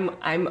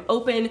I'm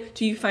open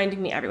to you finding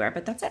me everywhere,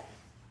 but that's it.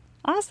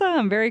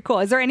 Awesome. Very cool.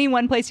 Is there any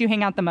one place you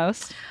hang out the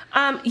most? So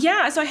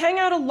I hang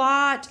out a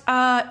lot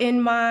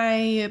in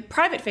my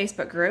private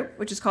Facebook group,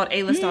 which is called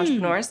A-List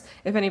Entrepreneurs.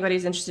 If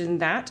anybody's interested in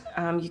that,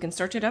 you can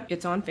search it up.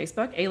 It's on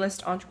Facebook,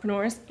 A-List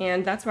Entrepreneurs,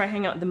 and that's where I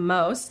hang out the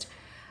most.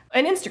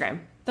 And Instagram,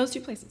 those two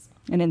places.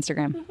 And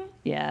Instagram. Mm-hmm.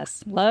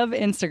 Yes. Love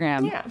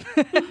Instagram. Yeah.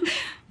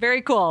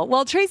 Very cool.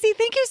 Well, Tracy,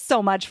 thank you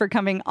so much for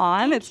coming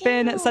on. It's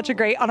been such a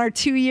great, on our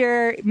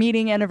 2-year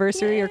meeting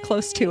anniversary. You're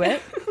close to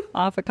it,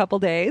 off a couple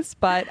days.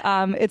 But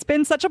it's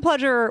been such a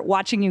pleasure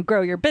watching you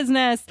grow your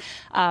business,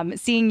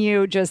 seeing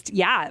you just,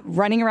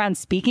 running around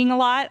speaking a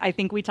lot. I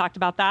think we talked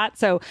about that.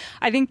 So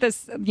I think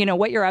this,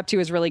 what you're up to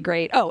is really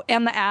great. Oh,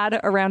 and the ad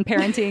around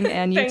parenting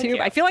and YouTube.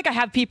 I feel like I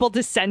have people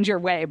to send your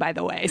way, by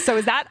the way. So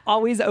is that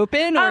always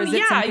open? Or is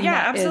it something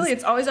that absolutely.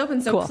 It's always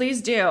open. So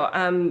please do.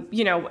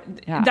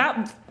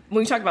 That when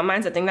we talk about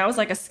mindset thing, that was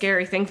like a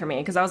scary thing for me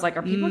because I was like,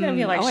 are people going to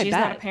be like, she's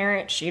not a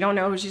parent, she don't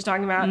know what she's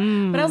talking about?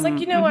 But I was like,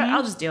 you know what?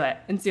 I'll just do it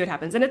and see what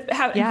happens. And it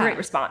had a great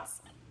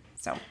response.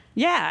 So.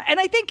 Yeah. And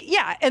I think,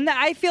 and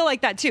I feel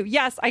like that too.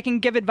 Yes, I can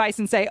give advice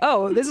and say,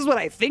 oh, this is what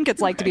I think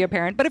it's like to be a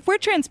parent. But if we're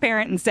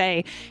transparent and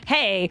say,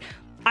 hey,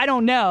 I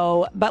don't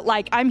know, but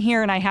like I'm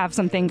here and I have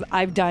some things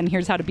I've done.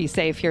 Here's how to be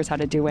safe. Here's how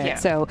to do it. Yeah.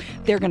 So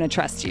they're going to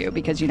trust you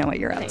because you know what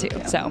you're up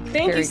to. So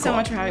thank you so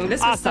much for having me.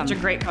 This was such a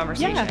great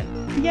conversation.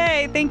 Yeah.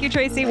 Yay. Thank you,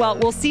 Tracy. Well,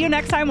 we'll see you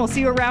next time. We'll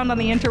see you around on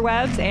the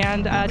interwebs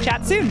and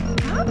chat soon.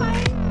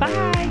 Bye.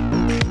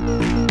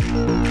 Bye.